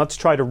nuance, and let's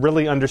try to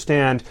really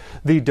understand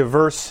the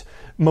diverse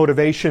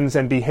motivations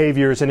and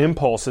behaviors and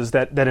impulses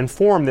that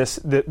inform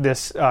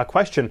this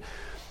question.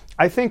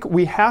 I think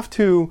we have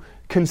to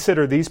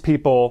consider these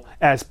people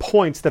as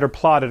points that are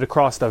plotted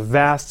across the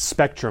vast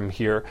spectrum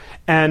here.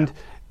 And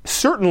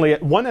certainly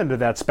at one end of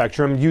that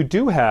spectrum, you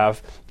do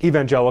have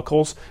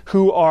evangelicals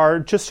who are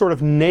just sort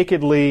of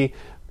nakedly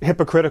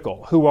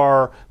hypocritical, who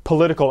are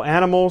political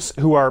animals,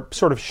 who are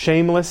sort of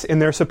shameless in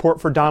their support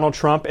for Donald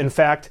Trump. In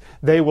fact,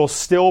 they will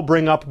still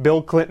bring up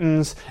Bill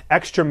Clinton's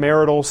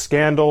extramarital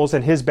scandals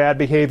and his bad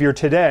behavior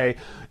today,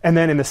 and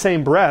then in the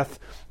same breath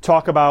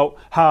talk about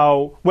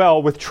how,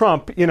 well, with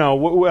Trump,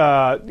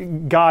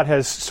 God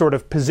has sort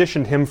of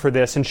positioned him for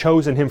this and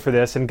chosen him for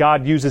this, and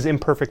God uses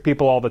imperfect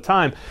people all the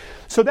time.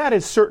 So that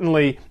is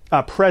certainly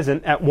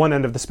present at one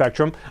end of the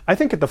spectrum. I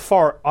think at the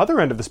far other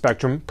end of the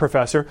spectrum,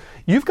 Professor,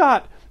 you've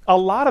got a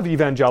lot of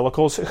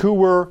evangelicals who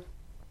were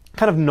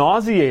kind of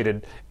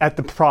nauseated at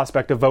the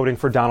prospect of voting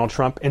for Donald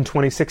Trump in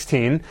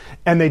 2016,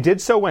 and they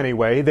did so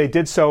anyway. They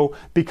did so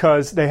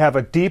because they have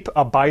a deep,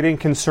 abiding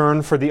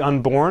concern for the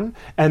unborn,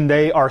 and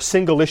they are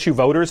single-issue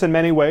voters in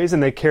many ways,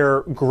 and they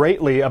care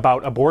greatly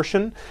about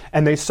abortion,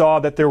 and they saw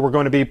that there were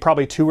going to be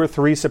probably 2 or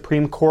 3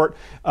 Supreme Court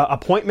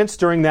appointments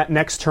during that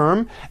next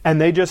term, and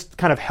they just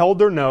kind of held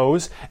their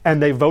nose, and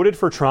they voted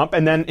for Trump,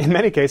 and then in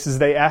many cases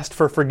they asked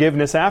for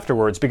forgiveness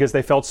afterwards because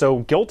they felt so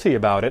guilty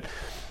about it.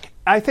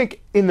 I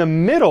think in the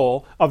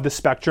middle of the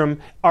spectrum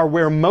are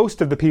where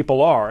most of the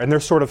people are, and they're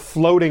sort of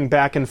floating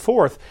back and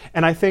forth.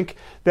 And I think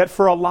that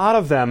for a lot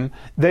of them,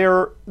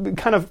 they're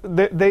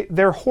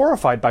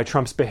horrified by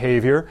Trump's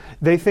behavior.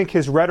 They think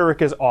his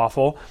rhetoric is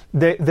awful.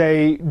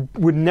 They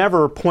would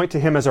never point to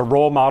him as a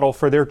role model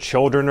for their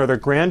children or their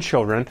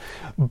grandchildren.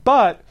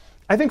 But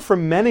I think for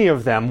many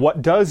of them,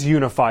 what does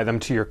unify them,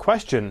 to your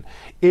question,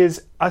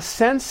 is a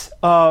sense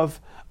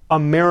of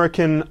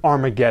American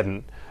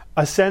Armageddon.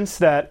 A sense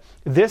that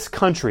this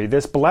country,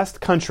 this blessed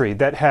country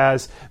that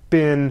has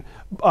been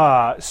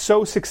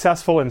so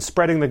successful in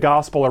spreading the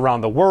gospel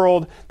around the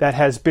world, that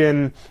has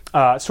been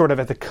sort of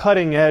at the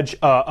cutting edge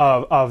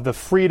of the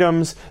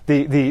freedoms,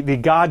 the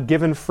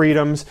God-given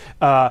freedoms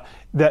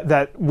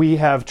that we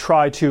have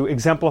tried to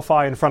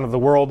exemplify in front of the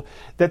world,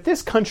 that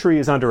this country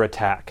is under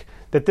attack,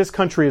 that this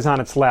country is on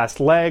its last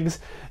legs,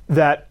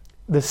 that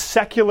the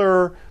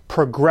secular,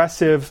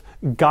 progressive,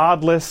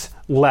 godless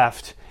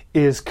left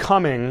is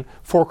coming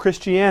for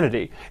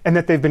Christianity, and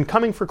that they've been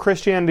coming for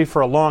Christianity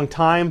for a long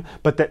time,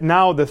 but that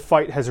now the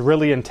fight has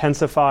really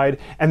intensified,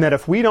 and that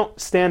if we don't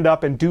stand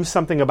up and do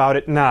something about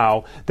it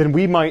now, then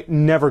we might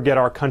never get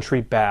our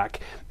country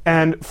back.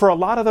 And for a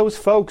lot of those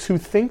folks who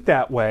think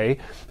that way,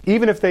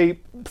 even if they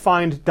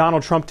find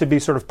Donald Trump to be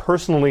sort of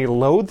personally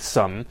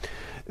loathsome,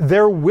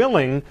 they're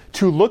willing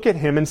to look at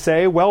him and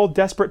say, well,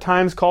 desperate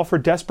times call for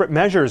desperate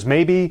measures.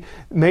 Maybe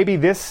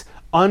this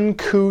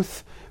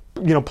uncouth,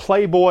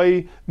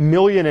 playboy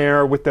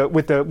millionaire with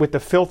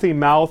the filthy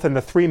mouth and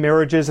the 3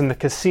 marriages and the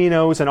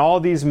casinos and all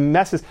these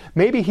messes,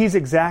 maybe he's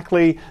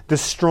exactly the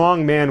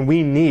strong man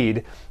we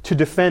need to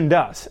defend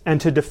us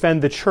and to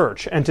defend the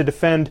church and to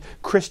defend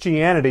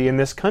Christianity in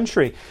this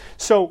country.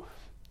 So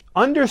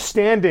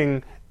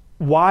understanding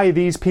why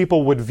these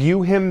people would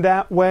view him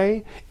that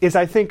way is,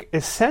 I think,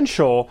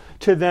 essential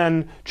to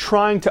then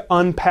trying to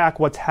unpack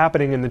what's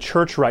happening in the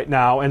church right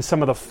now and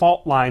some of the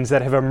fault lines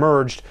that have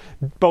emerged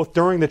both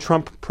during the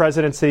Trump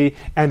presidency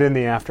and in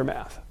the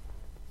aftermath.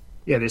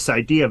 Yeah, this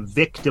idea of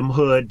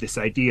victimhood, this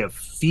idea of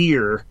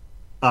fear,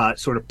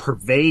 sort of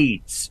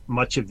pervades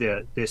much of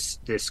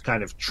this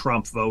kind of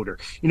Trump voter.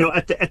 You know,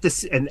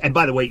 and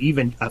by the way,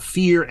 even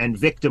fear and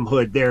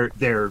victimhood,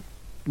 they're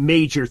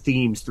major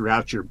themes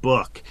throughout your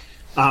book.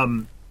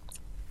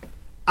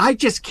 I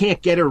just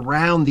can't get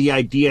around the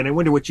idea, and I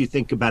wonder what you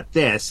think about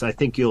this. I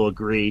think you'll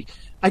agree.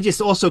 I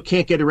just also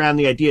can't get around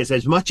the idea,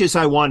 as much as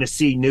I want to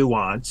see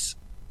nuance,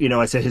 you know,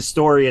 as a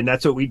historian,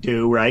 that's what we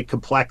do, right?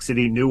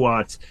 Complexity,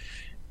 nuance.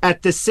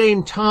 At the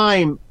same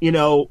time, you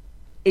know,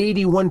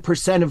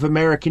 81% of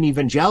American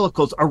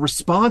evangelicals are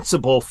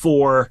responsible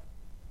for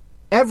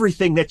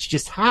everything that's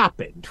just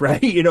happened,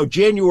 right? You know,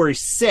 January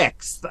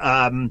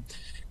 6th,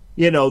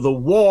 you know, the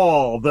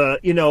wall,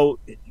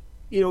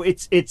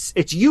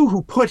 it's you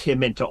who put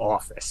him into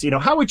office. You know,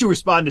 how would you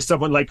respond to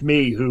someone like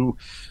me who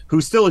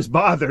still is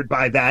bothered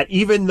by that,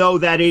 even though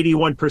that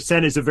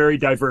 81% is a very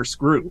diverse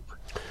group?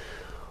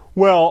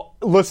 Well,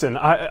 listen,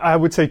 I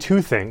would say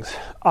two things.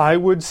 I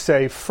would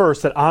say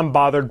first that I'm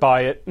bothered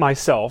by it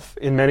myself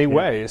in many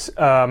ways.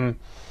 I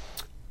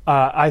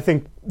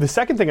think the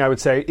second thing I would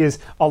say is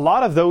a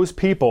lot of those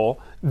people,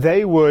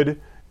 they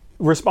would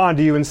respond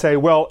to you and say,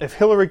 well, if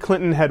Hillary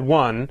Clinton had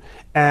won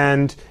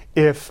and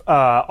if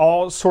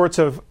all sorts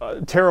of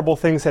terrible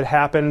things had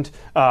happened,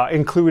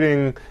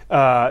 including,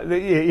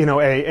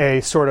 a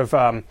sort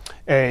of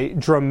a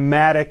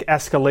dramatic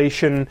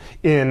escalation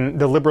in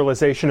the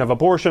liberalization of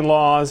abortion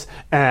laws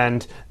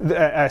and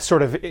a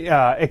sort of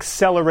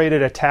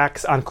accelerated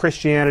attacks on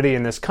Christianity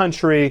in this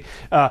country,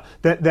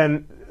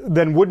 then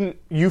wouldn't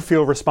you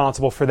feel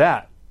responsible for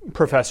that,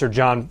 Professor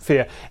John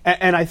Fea?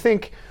 And I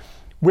think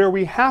where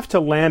we have to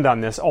land on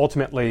this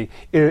ultimately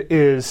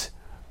is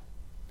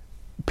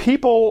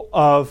people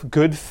of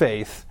good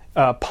faith,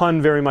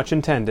 pun very much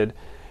intended,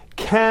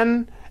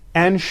 can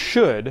and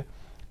should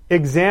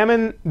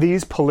examine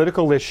these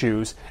political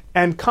issues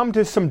and come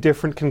to some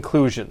different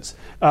conclusions.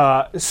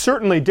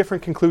 Certainly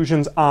different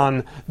conclusions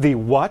on the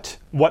what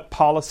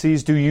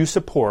policies do you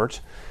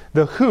support,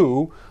 the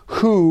who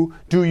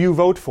do you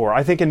vote for.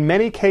 I think in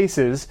many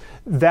cases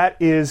that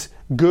is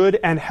good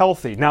and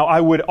healthy. Now,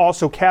 I would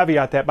also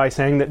caveat that by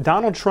saying that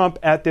Donald Trump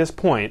at this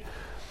point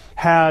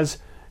has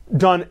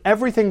done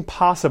everything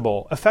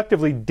possible,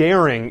 effectively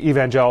daring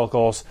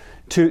evangelicals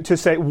to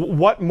say,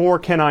 what more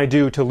can I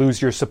do to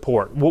lose your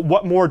support?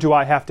 What more do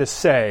I have to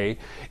say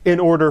in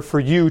order for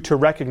you to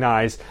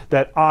recognize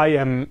that I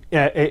am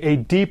a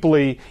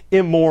deeply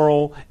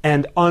immoral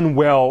and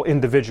unwell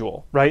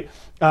individual, right?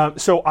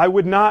 So I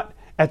would not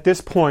at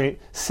this point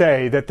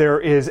say that there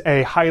is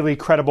a highly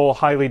credible,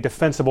 highly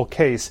defensible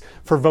case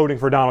for voting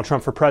for Donald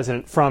Trump for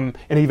president from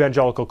an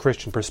evangelical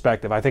Christian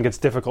perspective. I think it's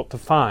difficult to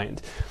find.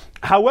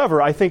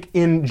 However, I think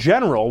in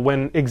general,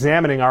 when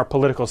examining our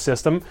political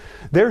system,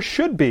 there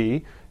should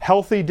be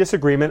healthy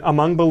disagreement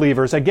among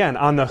believers, again,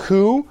 on the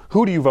who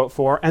do you vote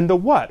for, and the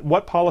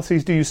what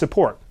policies do you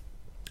support.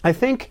 I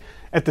think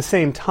at the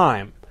same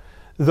time,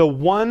 the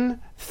one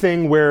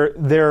thing where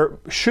there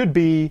should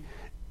be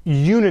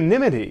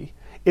unanimity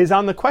is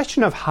on the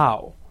question of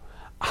how.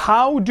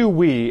 How do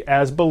we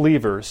as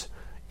believers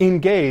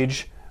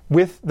engage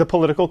with the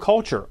political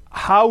culture?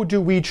 How do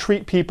we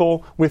treat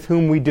people with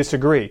whom we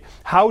disagree?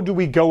 How do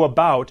we go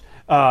about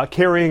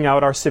carrying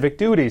out our civic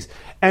duties?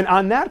 And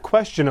on that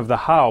question of the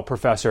how,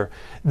 Professor,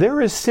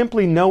 there is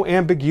simply no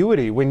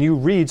ambiguity when you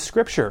read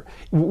Scripture.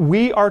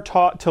 We are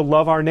taught to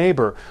love our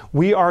neighbor.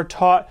 We are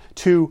taught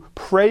to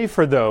pray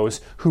for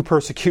those who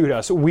persecute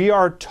us. We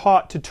are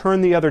taught to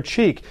turn the other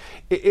cheek.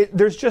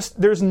 There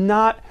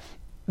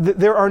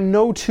are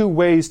no two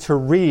ways to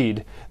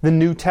read the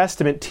New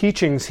Testament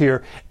teachings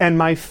here, and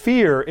my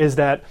fear is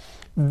that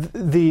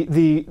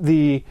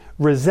the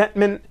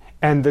resentment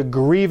and the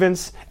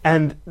grievance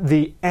and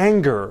the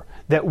anger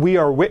that we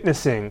are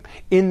witnessing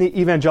in the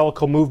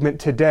evangelical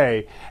movement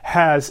today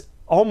has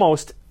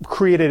almost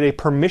created a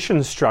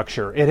permission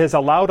structure. It has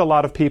allowed a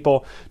lot of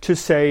people to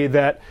say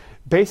that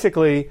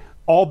basically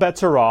all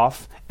bets are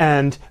off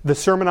and the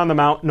Sermon on the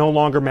Mount no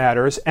longer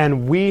matters,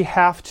 and we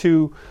have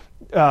to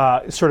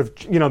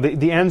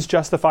the ends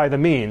justify the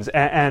means.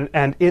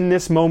 And in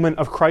this moment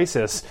of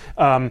crisis,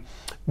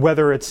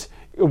 whether it's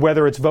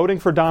voting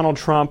for Donald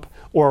Trump,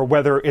 or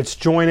whether it's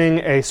joining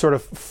a sort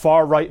of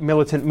far-right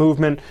militant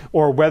movement,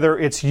 or whether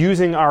it's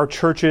using our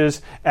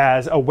churches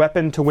as a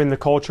weapon to win the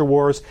culture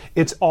wars,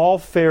 it's all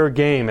fair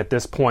game at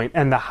this point,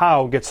 and the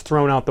how gets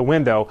thrown out the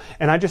window.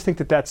 And I just think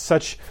it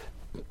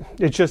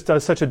just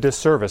does such a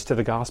disservice to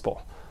the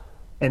gospel.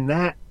 And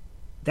that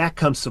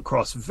comes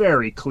across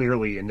very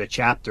clearly in the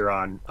chapter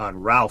on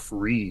Ralph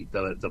Reed,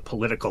 the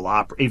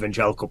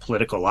evangelical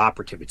political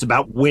operative. It's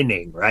about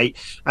winning, right?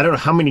 I don't know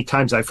how many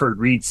times I've heard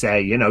Reed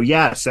say,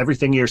 yes,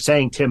 everything you're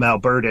saying, Tim,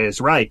 Alberta,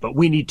 is right, but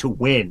we need to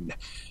win.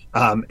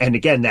 And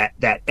again,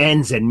 that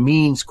ends and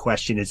means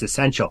question is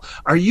essential.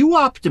 Are you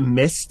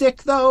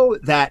optimistic, though,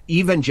 that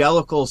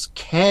evangelicals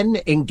can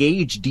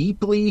engage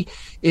deeply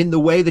in the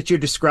way that you're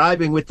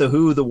describing with the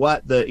who, the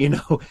what,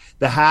 the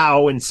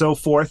how, and so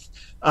forth?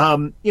 I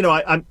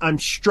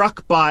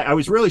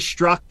was really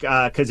struck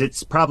because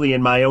it's probably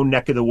in my own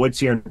neck of the woods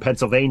here in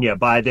Pennsylvania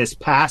by this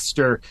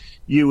pastor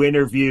you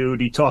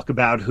interviewed. He talked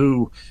about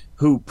who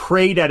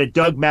prayed at a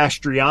Doug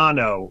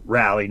Mastriano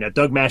rally. Now,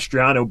 Doug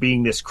Mastriano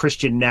being this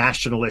Christian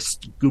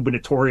nationalist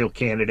gubernatorial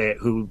candidate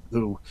who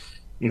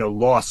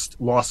lost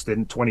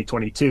in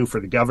 2022 for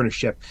the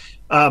governorship.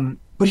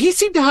 But he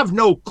seemed to have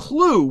no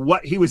clue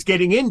what he was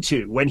getting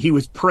into when he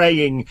was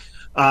praying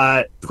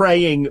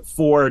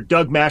for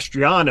Doug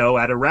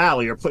Mastriano at a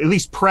rally, or at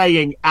least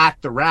praying at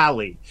the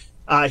rally.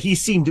 He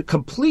seemed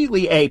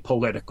completely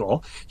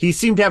apolitical. He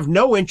seemed to have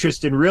no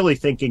interest in really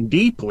thinking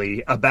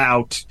deeply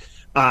about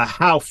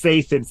how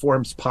faith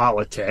informs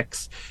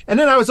politics. And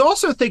then I was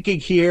also thinking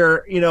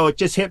here, it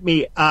just hit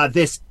me,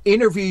 this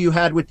interview you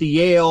had with the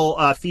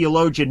Yale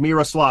theologian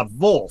Miroslav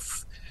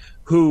Volf,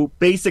 who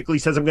basically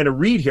says, I'm going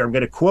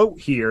to quote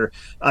here,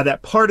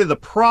 that part of the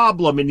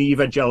problem in the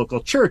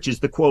evangelical church is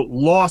the, quote,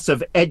 loss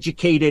of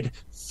educated,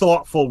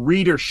 thoughtful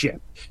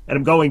readership. And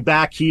I'm going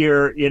back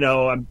here,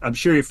 I'm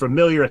sure you're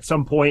familiar at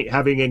some point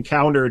having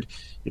encountered,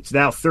 it's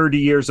now 30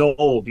 years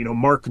old,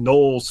 Mark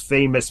Knoll's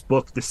famous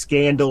book, The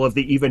Scandal of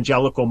the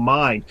Evangelical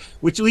Mind,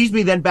 which leads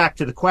me then back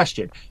to the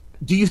question.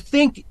 Do you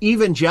think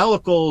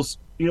evangelicals,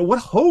 what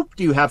hope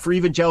do you have for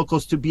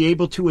evangelicals to be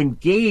able to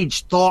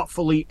engage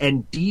thoughtfully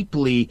and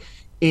deeply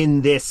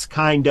in this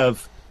kind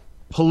of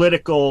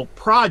political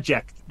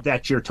project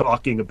that you're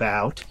talking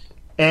about?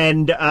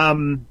 And,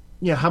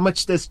 how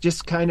much does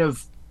just kind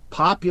of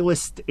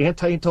populist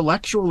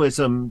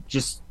anti-intellectualism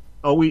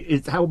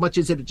how much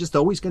is it just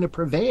always going to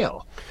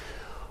prevail?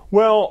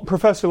 Well,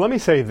 Professor, let me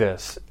say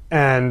this,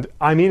 and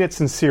I mean it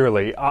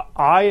sincerely.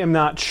 I am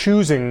not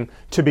choosing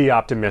to be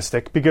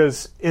optimistic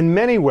because in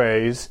many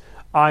ways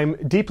I'm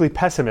deeply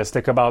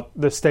pessimistic about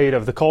the state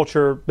of the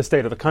culture, the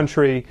state of the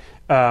country,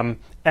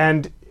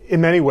 and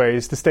in many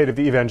ways the state of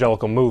the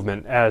evangelical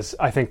movement, as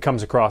I think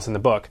comes across in the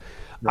book.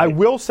 Right. I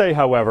will say,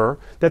 however,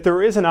 that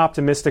there is an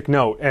optimistic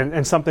note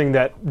and something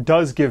that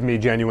does give me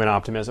genuine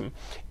optimism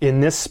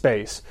in this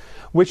space,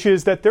 which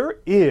is that there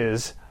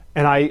is,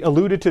 and I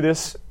alluded to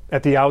this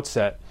at the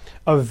outset,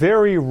 a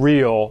very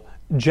real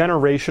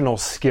generational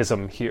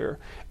schism here.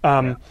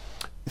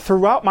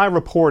 Throughout my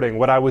reporting,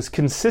 what I was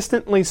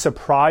consistently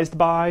surprised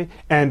by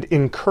and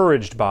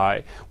encouraged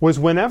by was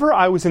whenever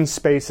I was in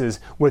spaces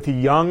with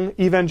young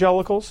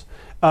evangelicals,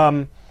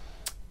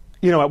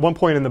 at one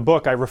point in the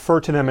book, I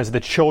refer to them as the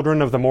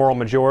children of the moral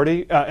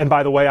majority. And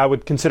by the way, I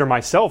would consider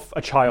myself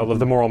a child of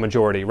the moral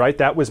majority, right?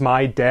 That was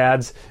my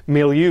dad's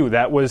milieu.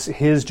 That was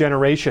his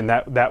generation.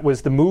 That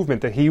was the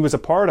movement that he was a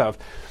part of.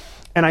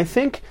 And I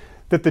think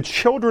that the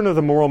children of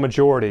the moral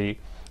majority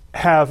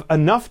have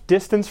enough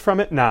distance from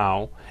it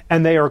now,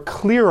 and they are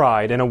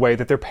clear-eyed in a way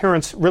that their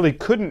parents really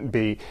couldn't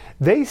be.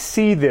 They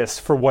see this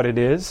for what it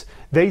is.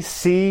 They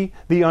see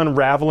the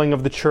unraveling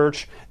of the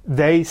church.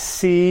 They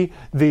see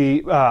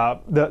the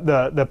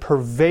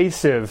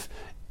pervasive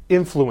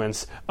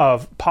influence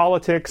of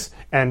politics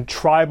and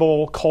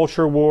tribal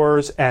culture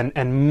wars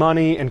and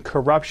money and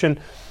corruption.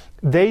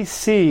 They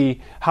see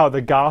how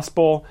the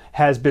gospel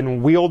has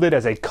been wielded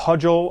as a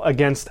cudgel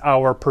against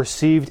our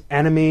perceived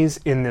enemies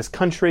in this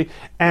country,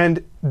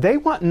 and they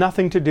want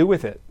nothing to do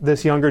with it,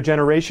 this younger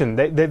generation.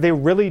 They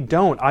really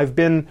don't. I've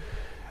been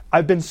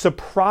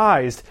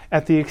surprised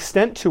at the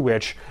extent to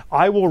which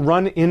I will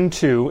run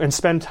into and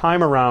spend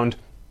time around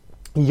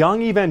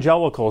young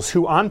evangelicals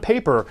who on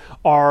paper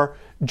are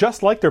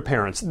just like their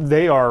parents.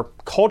 They are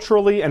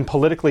culturally and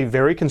politically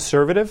very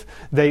conservative.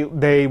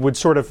 They would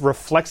sort of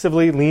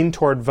reflexively lean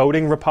toward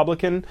voting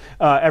Republican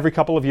every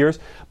couple of years.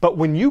 But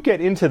when you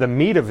get into the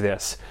meat of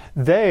this,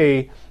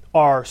 they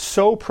are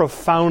so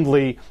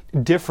profoundly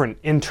different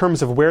in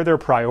terms of where their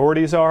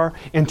priorities are,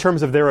 in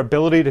terms of their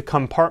ability to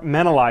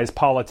compartmentalize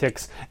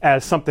politics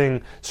as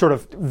something sort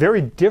of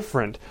very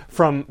different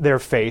from their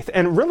faith.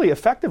 And really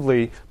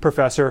effectively,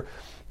 Professor,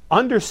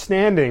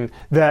 understanding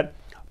that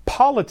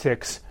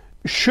politics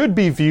should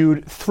be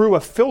viewed through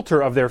a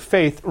filter of their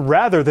faith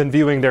rather than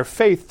viewing their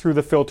faith through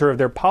the filter of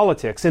their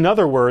politics. In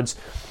other words,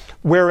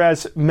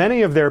 whereas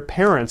many of their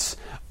parents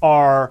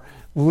are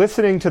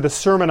listening to the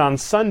sermon on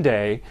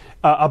Sunday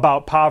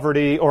about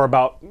poverty or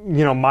about,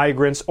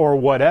 migrants or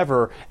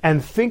whatever,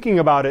 and thinking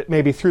about it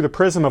maybe through the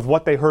prism of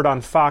what they heard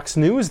on Fox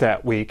News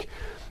that week,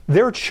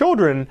 their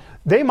children,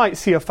 they might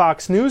see a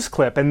Fox News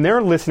clip and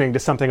they're listening to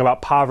something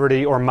about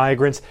poverty or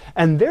migrants,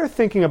 and they're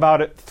thinking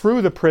about it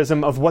through the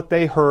prism of what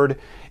they heard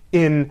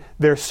in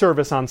their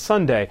service on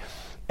Sunday.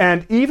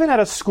 And even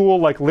at a school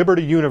like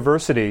Liberty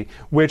University,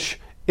 which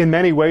in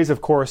many ways, of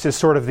course, is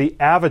sort of the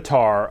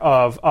avatar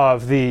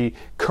of the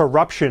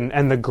corruption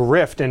and the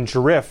grift and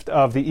drift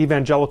of the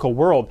evangelical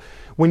world,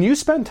 when you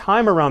spend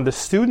time around the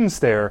students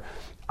there,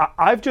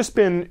 I've just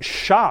been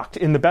shocked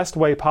in the best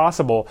way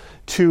possible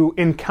to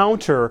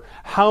encounter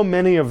how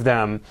many of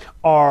them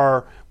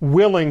are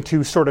willing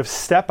to sort of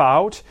step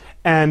out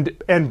and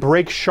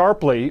break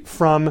sharply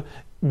from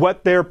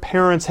what their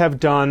parents have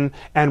done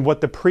and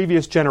what the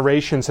previous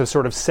generations have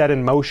sort of set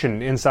in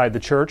motion inside the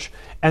church.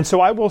 And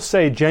so I will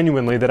say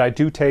genuinely that I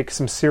do take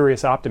some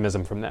serious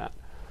optimism from that.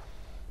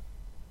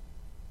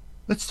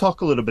 Let's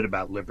talk a little bit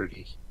about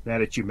liberty, now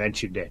that you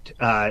mentioned it.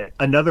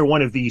 Another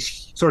one of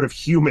these sort of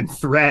human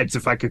threads,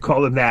 if I could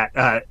call them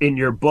that, in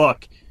your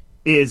book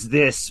is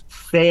this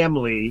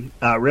family,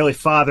 really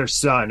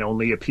father-son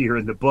only appear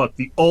in the book,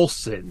 the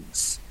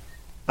Olsons.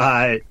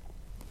 Our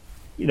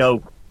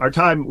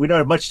time, we don't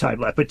have much time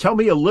left, but tell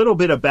me a little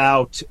bit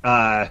about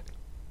the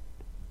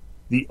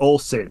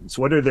Olsons.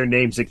 What are their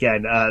names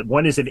again?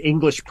 One is an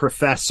English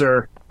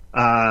professor,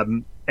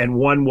 and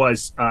one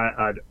was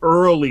an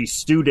early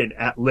student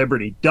at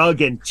Liberty,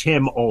 Doug and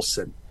Tim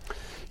Olson.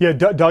 Yeah,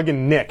 Doug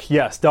and Nick.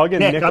 Yes, Doug and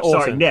Nick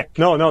Olson. Sorry, Nick.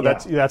 No,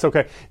 that's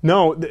okay.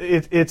 No,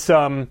 it's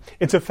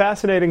a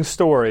fascinating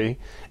story,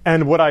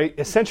 and what I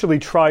essentially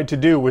tried to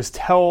do was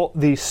tell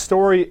the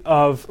story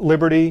of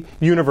Liberty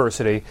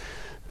University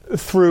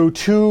through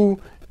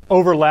two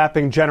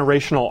overlapping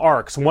generational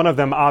arcs. One of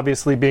them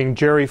obviously being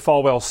Jerry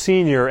Falwell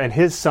Sr. and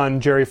his son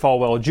Jerry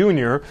Falwell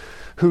Jr.,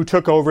 who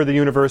took over the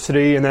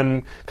university and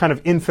then kind of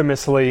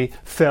infamously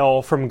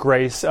fell from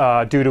grace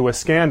due to a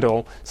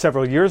scandal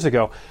several years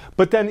ago.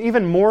 But then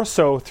even more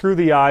so through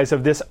the eyes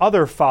of this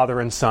other father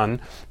and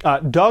son.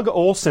 Doug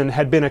Olson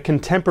had been a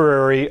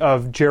contemporary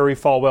of Jerry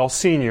Falwell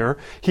Sr.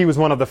 He was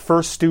one of the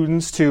first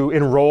students to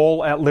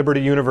enroll at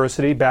Liberty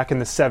University back in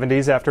the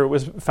 70s after it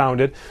was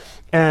founded.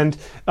 And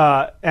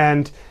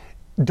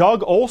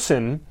Doug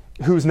Olson,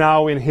 who's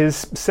now in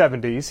his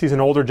 70s, he's an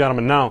older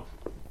gentleman now,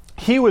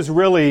 he was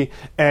really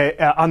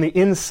on the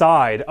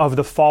inside of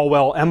the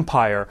Falwell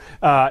empire.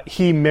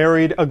 He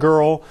married a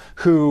girl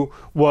who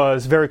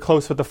was very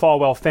close with the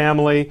Falwell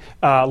family.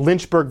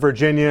 Lynchburg,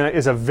 Virginia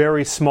is a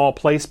very small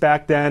place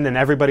back then, and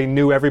everybody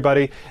knew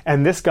everybody.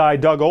 And this guy,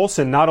 Doug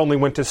Olson, not only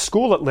went to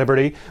school at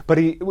Liberty, but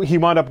he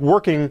wound up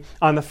working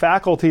on the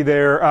faculty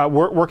there,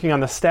 working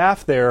on the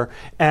staff there,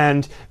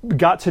 and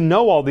got to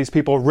know all these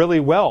people really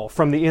well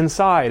from the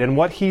inside. And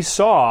what he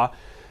saw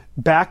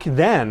back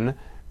then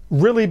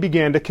really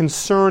began to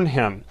concern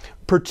him,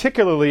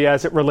 particularly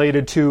as it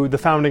related to the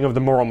founding of the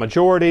moral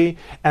majority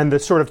and the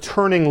sort of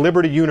turning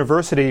Liberty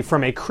University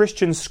from a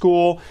Christian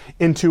school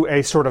into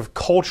a sort of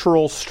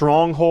cultural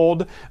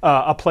stronghold,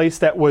 a place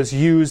that was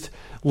used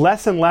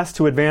less and less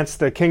to advance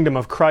the kingdom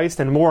of Christ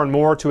and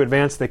more to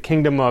advance the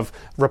kingdom of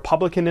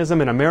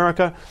republicanism in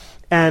America.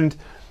 And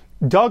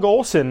Doug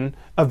Olson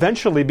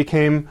eventually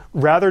became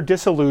rather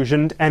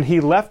disillusioned, and he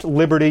left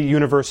Liberty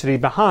University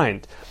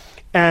behind.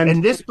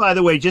 And this, by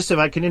the way, just if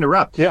I can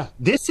interrupt, yeah,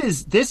 this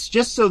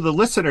just so the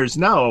listeners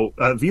know,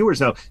 viewers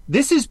know,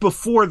 this is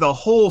before the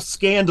whole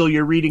scandal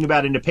you're reading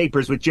about in the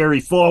papers with Jerry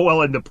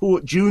Falwell and the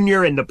pool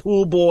junior and the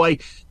pool boy.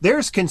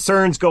 There's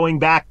concerns going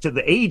back to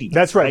the 80s.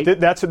 That's right.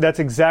 That's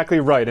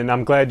exactly right. And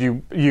I'm glad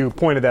you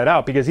pointed that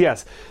out, because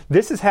yes,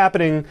 this is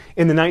happening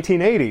in the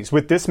 1980s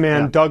with this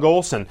man, Doug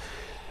Olson.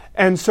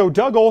 And so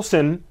Doug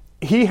Olson,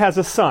 he has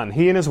a son.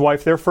 He and his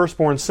wife, their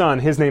firstborn son,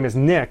 his name is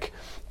Nick.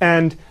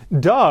 And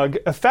Doug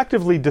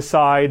effectively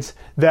decides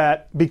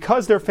that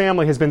because their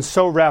family has been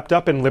so wrapped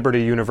up in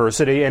Liberty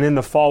University and in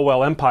the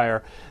Falwell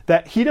empire,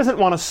 that he doesn't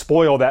want to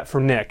spoil that for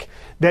Nick,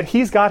 that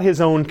he's got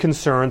his own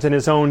concerns and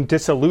his own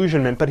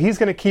disillusionment, but he's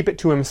going to keep it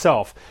to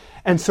himself.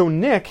 And so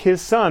Nick, his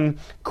son,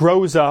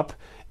 grows up,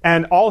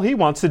 and all he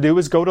wants to do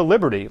is go to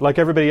Liberty, like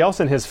everybody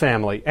else in his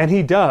family, and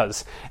he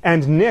does.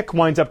 And Nick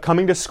winds up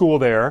coming to school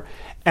there,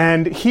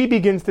 and he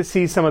begins to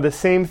see some of the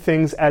same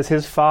things as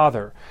his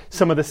father,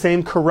 some of the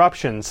same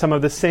corruption, some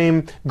of the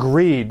same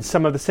greed,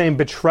 some of the same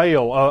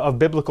betrayal of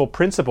biblical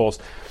principles.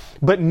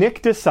 But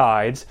Nick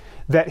decides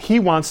that he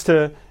wants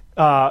to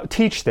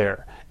teach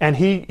there. And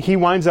he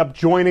winds up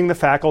joining the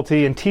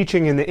faculty and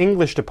teaching in the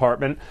English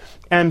department.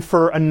 And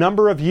for a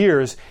number of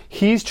years,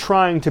 he's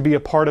trying to be a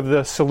part of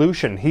the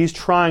solution. He's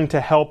trying to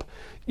help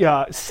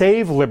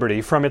save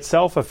Liberty from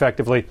itself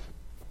effectively.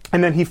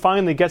 And then he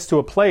finally gets to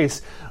a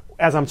place,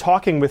 as I'm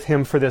talking with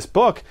him for this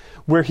book,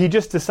 where he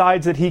just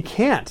decides that he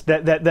can't,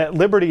 that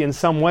Liberty in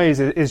some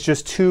ways is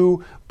just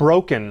too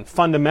broken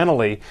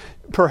fundamentally,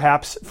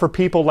 perhaps for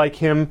people like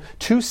him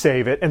to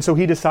save it. And so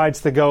he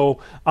decides to go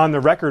on the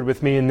record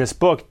with me in this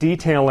book,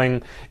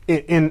 detailing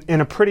in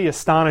a pretty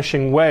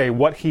astonishing way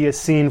what he has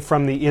seen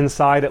from the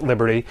inside at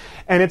Liberty.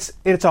 And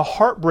it's a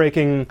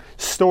heartbreaking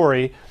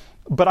story,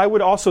 but I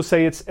would also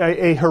say it's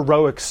a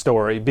heroic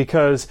story,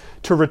 because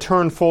to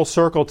return full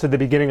circle to the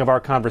beginning of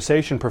our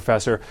conversation,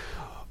 Professor,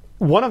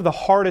 one of the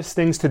hardest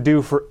things to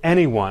do for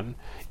anyone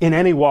in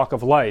any walk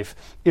of life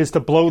is to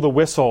blow the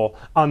whistle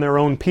on their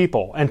own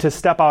people and to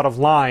step out of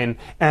line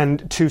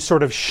and to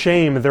sort of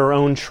shame their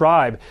own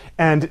tribe.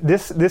 And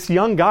this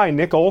young guy,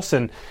 Nick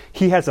Olson,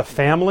 he has a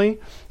family,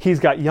 he's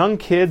got young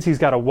kids, he's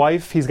got a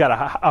wife, he's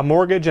got a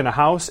mortgage and a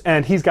house,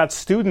 and he's got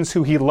students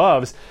who he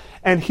loves.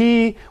 And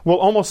he will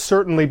almost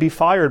certainly be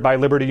fired by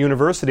Liberty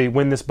University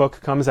when this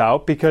book comes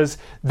out, because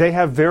they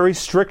have very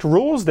strict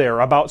rules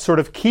there about sort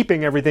of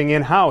keeping everything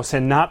in-house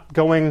and not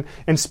going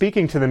and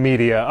speaking to the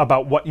media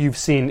about what you've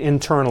seen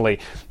internally.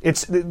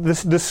 It's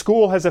the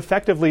school has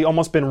effectively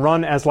almost been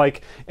run as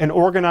like an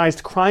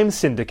organized crime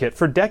syndicate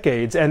for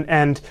decades,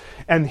 and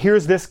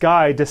here's this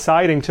guy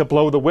deciding to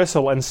blow the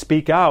whistle and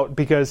speak out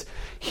because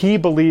he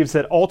believes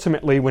that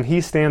ultimately when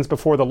he stands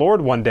before the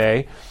Lord one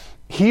day,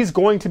 he's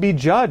going to be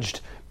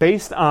judged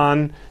based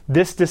on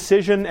this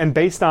decision and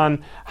based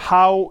on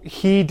how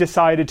he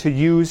decided to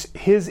use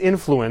his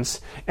influence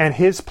and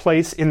his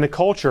place in the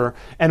culture,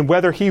 and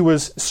whether he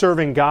was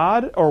serving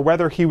God or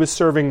whether he was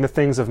serving the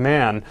things of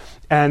man.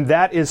 And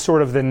that is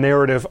sort of the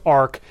narrative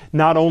arc,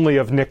 not only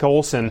of Nick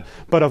Olson,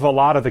 but of a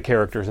lot of the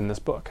characters in this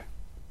book.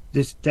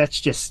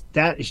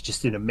 That is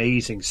just an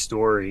amazing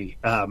story.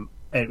 And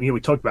we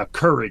talked about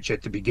courage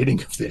at the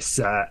beginning of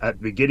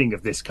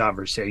this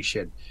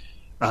conversation.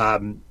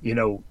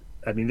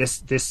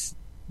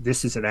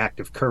 This is an act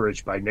of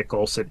courage by Nick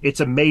Olson.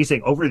 It's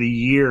amazing. Over the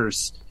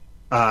years,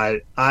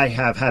 I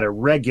have had a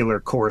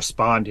regular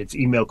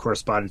email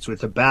correspondence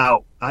with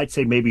about, I'd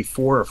say maybe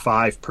 4 or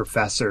 5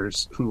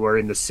 professors who are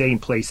in the same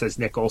place as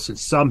Nick Olson.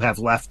 Some have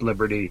left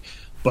Liberty,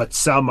 but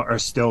some are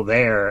still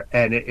there,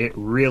 and it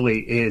really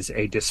is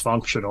a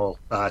dysfunctional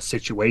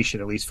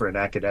situation, at least for an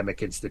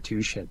academic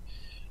institution.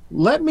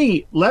 Let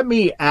me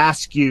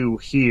ask you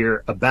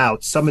here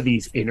about some of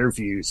these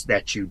interviews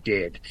that you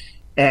did.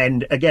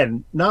 And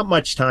again, not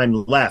much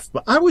time left,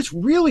 but I was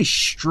really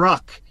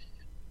struck,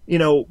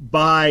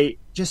 by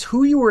just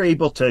who you were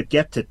able to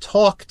get to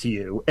talk to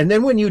you. And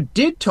then when you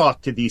did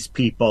talk to these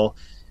people,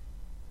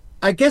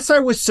 I guess I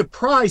was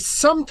surprised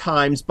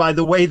sometimes by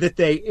the way that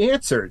they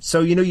answered.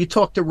 So, you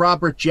talked to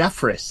Robert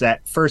Jeffress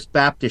at First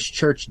Baptist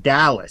Church,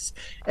 Dallas,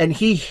 and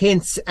he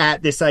hints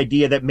at this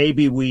idea that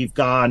maybe we've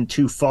gone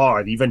too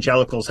far. The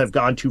evangelicals have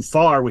gone too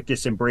far with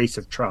this embrace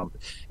of Trump,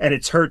 and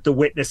it's hurt the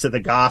witness of the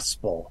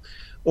gospel.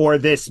 Or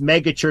this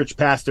megachurch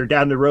pastor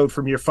down the road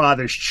from your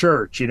father's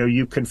church,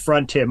 you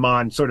confront him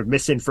on sort of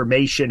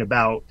misinformation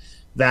about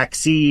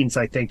vaccines,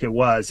 I think it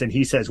was, and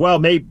he says, well,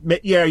 maybe,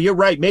 yeah, you're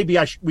right, maybe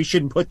we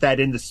shouldn't put that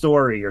in the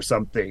story or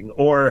something.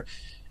 Or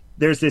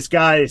there's this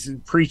guy who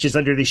preaches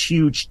under this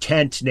huge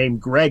tent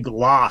named Greg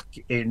Locke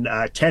in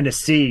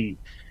Tennessee.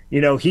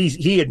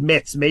 He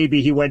admits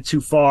maybe he went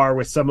too far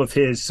with some of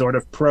his sort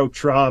of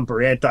pro-Trump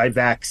or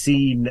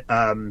anti-vaccine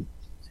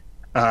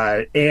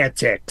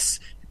antics.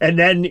 And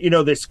then,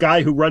 this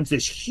guy who runs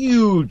this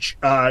huge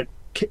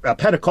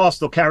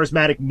Pentecostal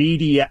charismatic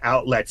media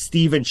outlet,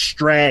 Stephen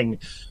Strang,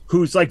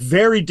 who's like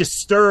very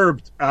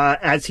disturbed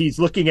as he's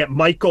looking at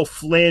Michael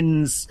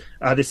Flynn's,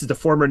 this is the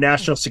former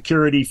national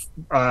security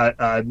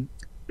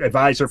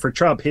advisor for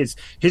Trump, his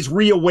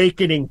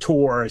reawakening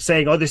tour,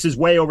 saying, oh, this is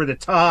way over the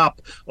top.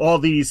 All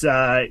these,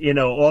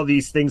 all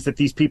these things that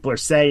these people are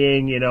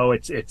saying,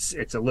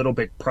 it's a little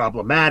bit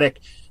problematic.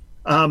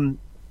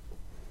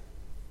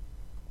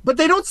 But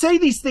they don't say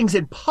these things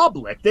in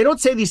public. They don't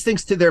say these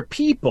things to their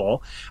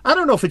people. I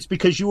don't know if it's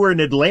because you were an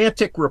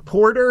Atlantic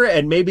reporter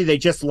and maybe they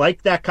just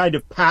like that kind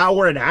of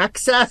power and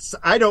access.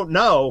 I don't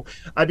know.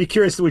 I'd be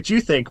curious what you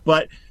think.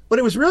 But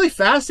it was really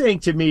fascinating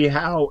to me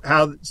how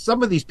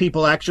some of these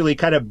people actually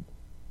kind of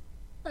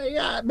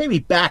maybe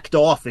backed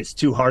off is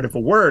too hard of a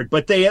word,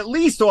 but they at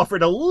least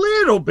offered a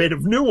little bit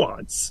of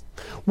nuance.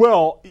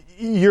 Well,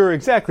 you're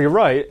exactly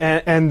right.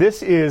 And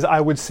this is, I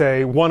would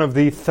say, one of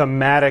the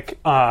thematic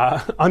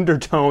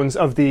undertones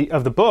of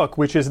the book,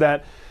 which is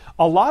that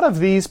a lot of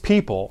these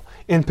people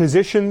in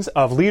positions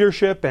of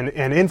leadership and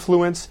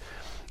influence,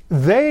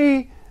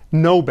 they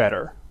know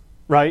better,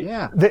 right?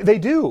 Yeah. They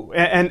do.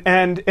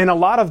 And in a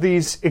lot of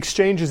these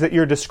exchanges that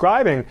you're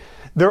describing,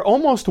 they're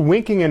almost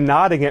winking and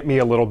nodding at me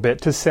a little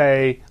bit to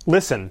say,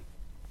 listen,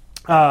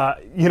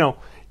 you're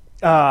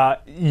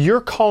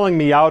calling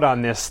me out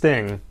on this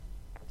thing.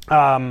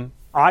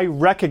 I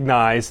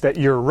recognize that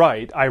you're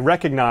right. I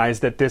recognize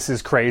that this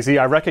is crazy.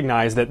 I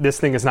recognize that this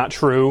thing is not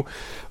true.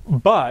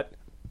 But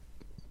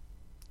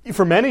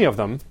for many of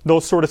them, they'll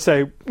sort of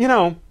say,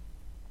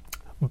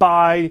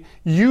 by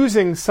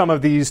using some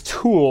of these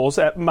tools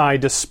at my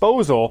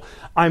disposal,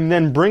 I'm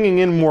then bringing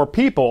in more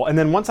people. And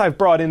then once I've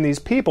brought in these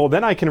people,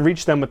 then I can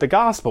reach them with the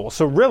gospel.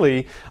 So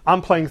really,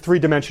 I'm playing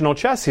three-dimensional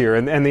chess here,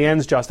 and the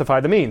ends justify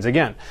the means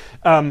again.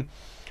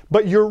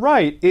 But you're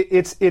right.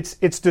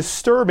 It's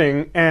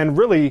disturbing and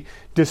really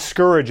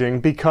discouraging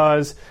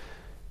because,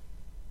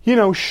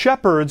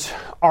 shepherds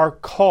are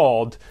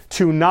called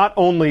to not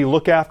only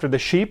look after the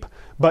sheep,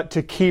 but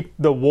to keep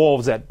the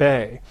wolves at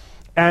bay.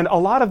 And a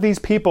lot of these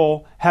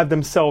people have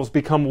themselves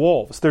become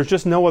wolves. There's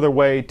just no other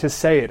way to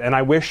say it. And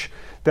I wish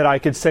that I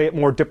could say it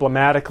more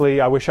diplomatically.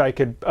 I wish I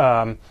could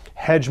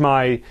hedge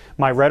my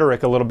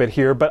rhetoric a little bit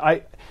here.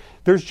 But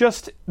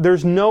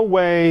there's no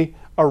way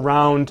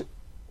around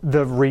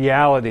the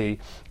reality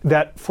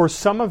that for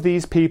some of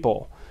these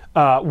people,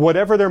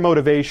 whatever their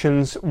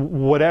motivations,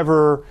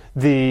 whatever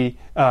the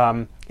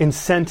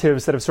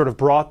incentives that have sort of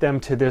brought them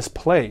to this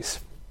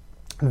place,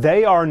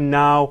 they are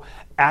now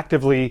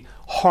actively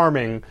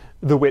harming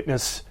the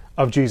witness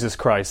of Jesus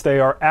Christ. They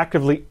are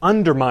actively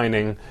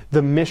undermining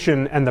the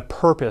mission and the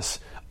purpose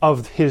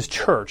of his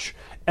church.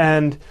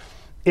 And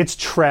it's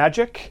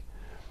tragic,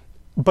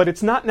 but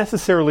it's not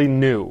necessarily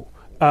new.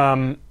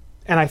 And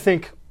I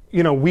think,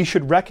 we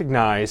should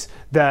recognize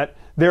that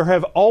there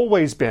have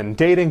always been,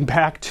 dating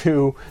back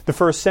to the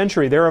first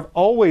century, there have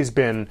always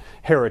been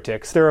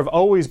heretics. There have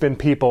always been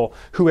people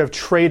who have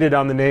traded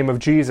on the name of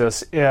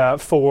Jesus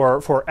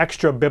for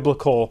extra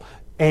biblical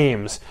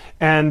aims.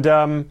 And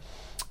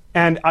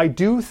I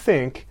do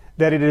think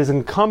that it is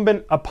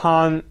incumbent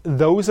upon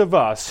those of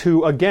us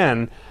who,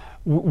 again,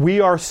 we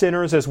are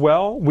sinners as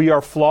well. We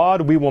are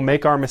flawed. We will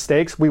make our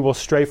mistakes. We will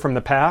stray from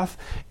the path,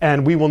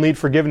 and we will need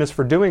forgiveness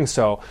for doing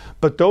so.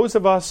 But those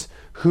of us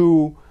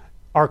who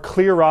are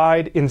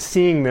clear-eyed in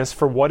seeing this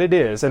for what it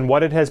is and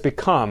what it has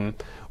become,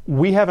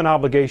 we have an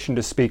obligation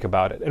to speak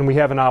about it, and we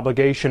have an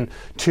obligation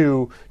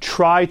to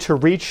try to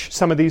reach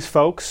some of these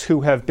folks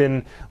who have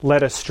been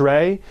led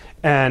astray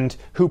and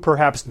who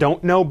perhaps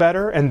don't know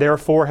better and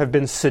therefore have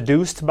been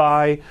seduced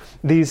by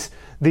these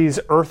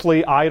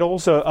earthly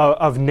idols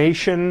of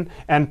nation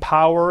and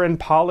power and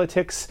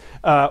politics.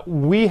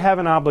 We have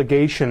an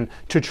obligation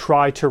to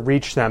try to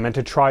reach them and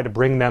to try to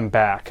bring them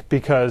back,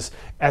 because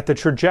at the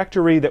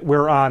trajectory that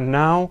we're on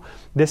now,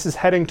 this is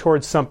heading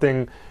towards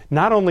something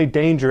not only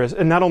dangerous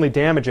and not only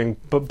damaging,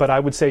 but I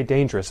would say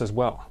dangerous as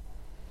well.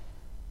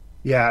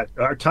 Yeah,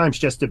 our time's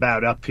just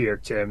about up here,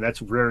 Tim.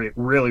 That's really,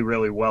 really,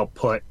 really well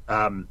put.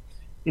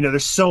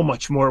 There's so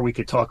much more we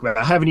could talk about.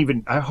 I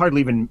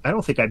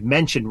don't think I've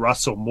mentioned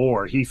Russell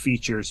Moore. He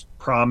features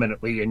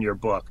prominently in your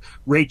book.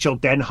 Rachel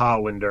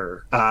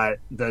Denhollander,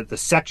 the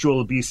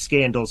sexual abuse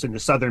scandals in the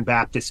Southern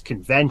Baptist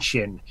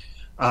Convention,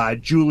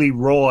 Julie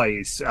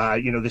Roy's,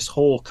 this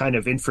whole kind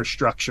of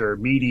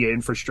media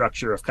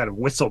infrastructure of kind of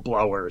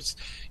whistleblowers,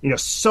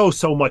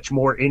 so much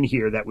more in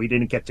here that we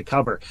didn't get to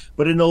cover.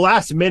 But in the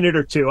last minute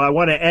or two, I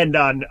want to end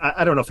on,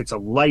 I don't know if it's a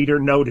lighter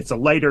note. It's a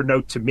lighter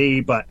note to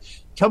me, but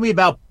tell me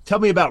about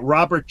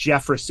Robert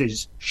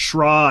Jeffress's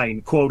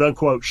shrine, quote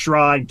unquote,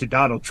 shrine to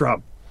Donald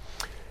Trump.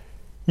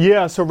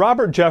 Yeah. So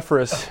Robert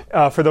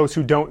Jeffress, for those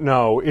who don't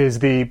know, is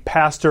the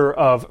pastor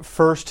of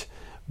First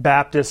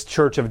Baptist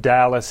Church of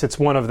Dallas. It's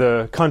one of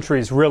the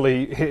country's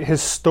really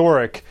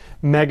historic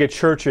mega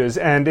churches,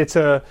 and it's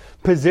a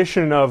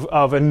position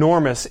of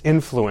enormous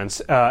influence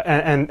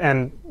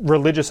and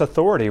religious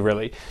authority,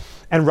 really.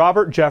 And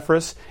Robert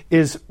Jeffress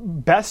is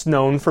best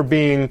known for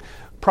being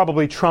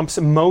probably Trump's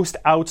most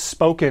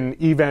outspoken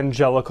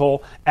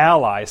evangelical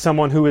ally,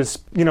 someone who has,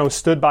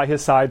 stood by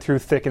his side through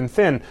thick and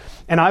thin.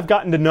 And I've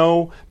gotten to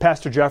know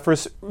Pastor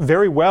Jeffress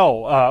very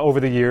well over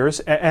the years,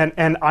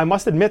 and I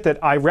must admit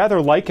that I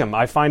rather like him.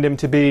 I find him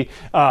to be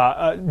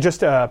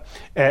just a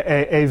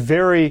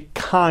very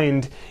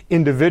kind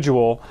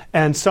individual,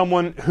 and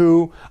someone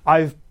who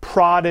I've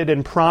prodded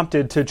and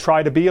prompted to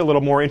try to be a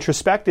little more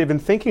introspective in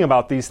thinking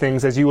about these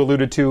things, as you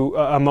alluded to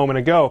a moment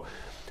ago,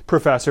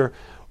 Professor.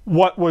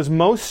 What was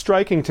most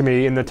striking to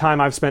me in the time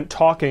I've spent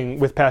talking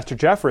with Pastor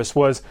Jeffress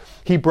was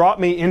he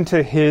brought me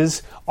into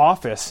his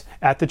office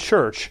at the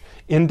church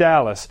in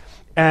Dallas,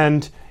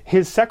 and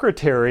his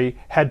secretary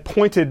had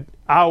pointed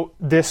out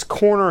this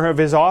corner of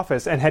his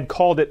office and had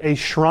called it a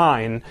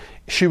shrine.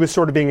 She was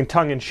sort of being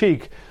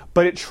tongue-in-cheek,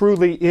 but it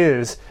truly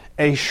is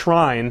a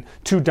shrine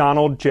to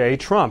Donald J.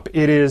 Trump.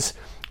 It is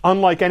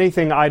unlike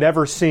anything I'd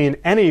ever seen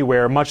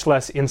anywhere, much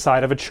less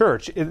inside of a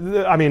church.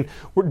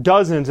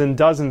 Dozens and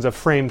dozens of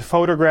framed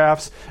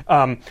photographs,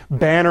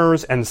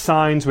 banners and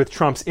signs with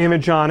Trump's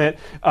image on it,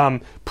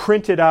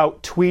 printed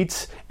out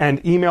tweets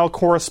and email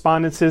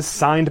correspondences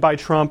signed by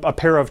Trump, a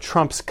pair of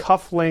Trump's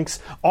cufflinks,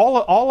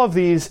 all of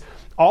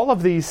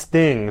these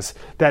things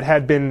that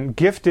had been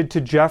gifted to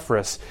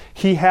Jeffress,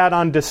 he had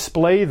on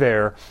display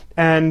there.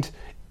 And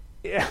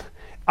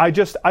I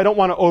don't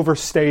want to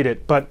overstate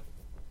it, but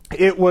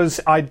it was,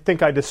 I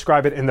think I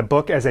describe it in the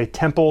book as a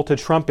temple to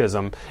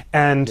Trumpism.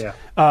 And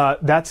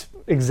that's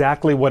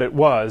exactly what it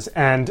was.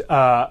 And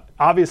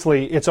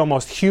obviously it's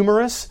almost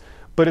humorous,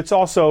 but it's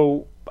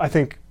also, I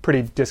think,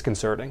 pretty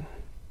disconcerting.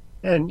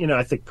 And,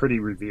 I think pretty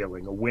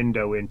revealing, a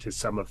window into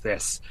some of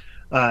this.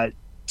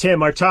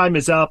 Tim, our time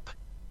is up.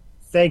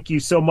 Thank you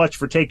so much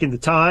for taking the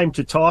time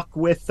to talk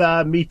with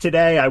me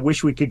today. I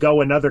wish we could go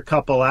another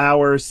couple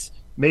hours.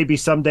 Maybe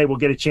someday we'll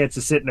get a chance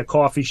to sit in a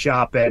coffee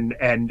shop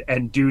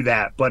and do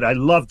that. But I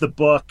love the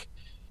book.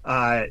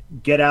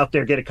 Get out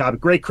there, get a copy.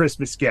 Great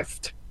Christmas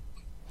gift.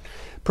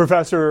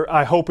 Professor,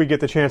 I hope we get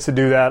the chance to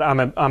do that.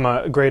 I'm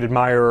a great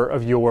admirer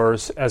of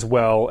yours as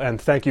well.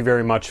 And thank you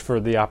very much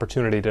for the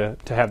opportunity to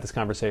have this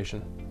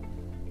conversation.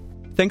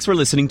 Thanks for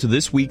listening to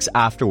this week's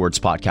Afterwards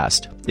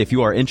podcast. If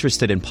you are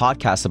interested in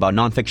podcasts about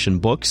nonfiction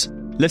books,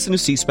 listen to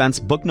C-SPAN's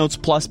Book Notes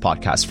Plus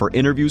podcast for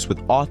interviews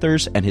with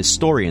authors and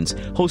historians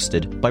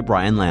hosted by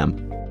Brian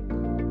Lamb.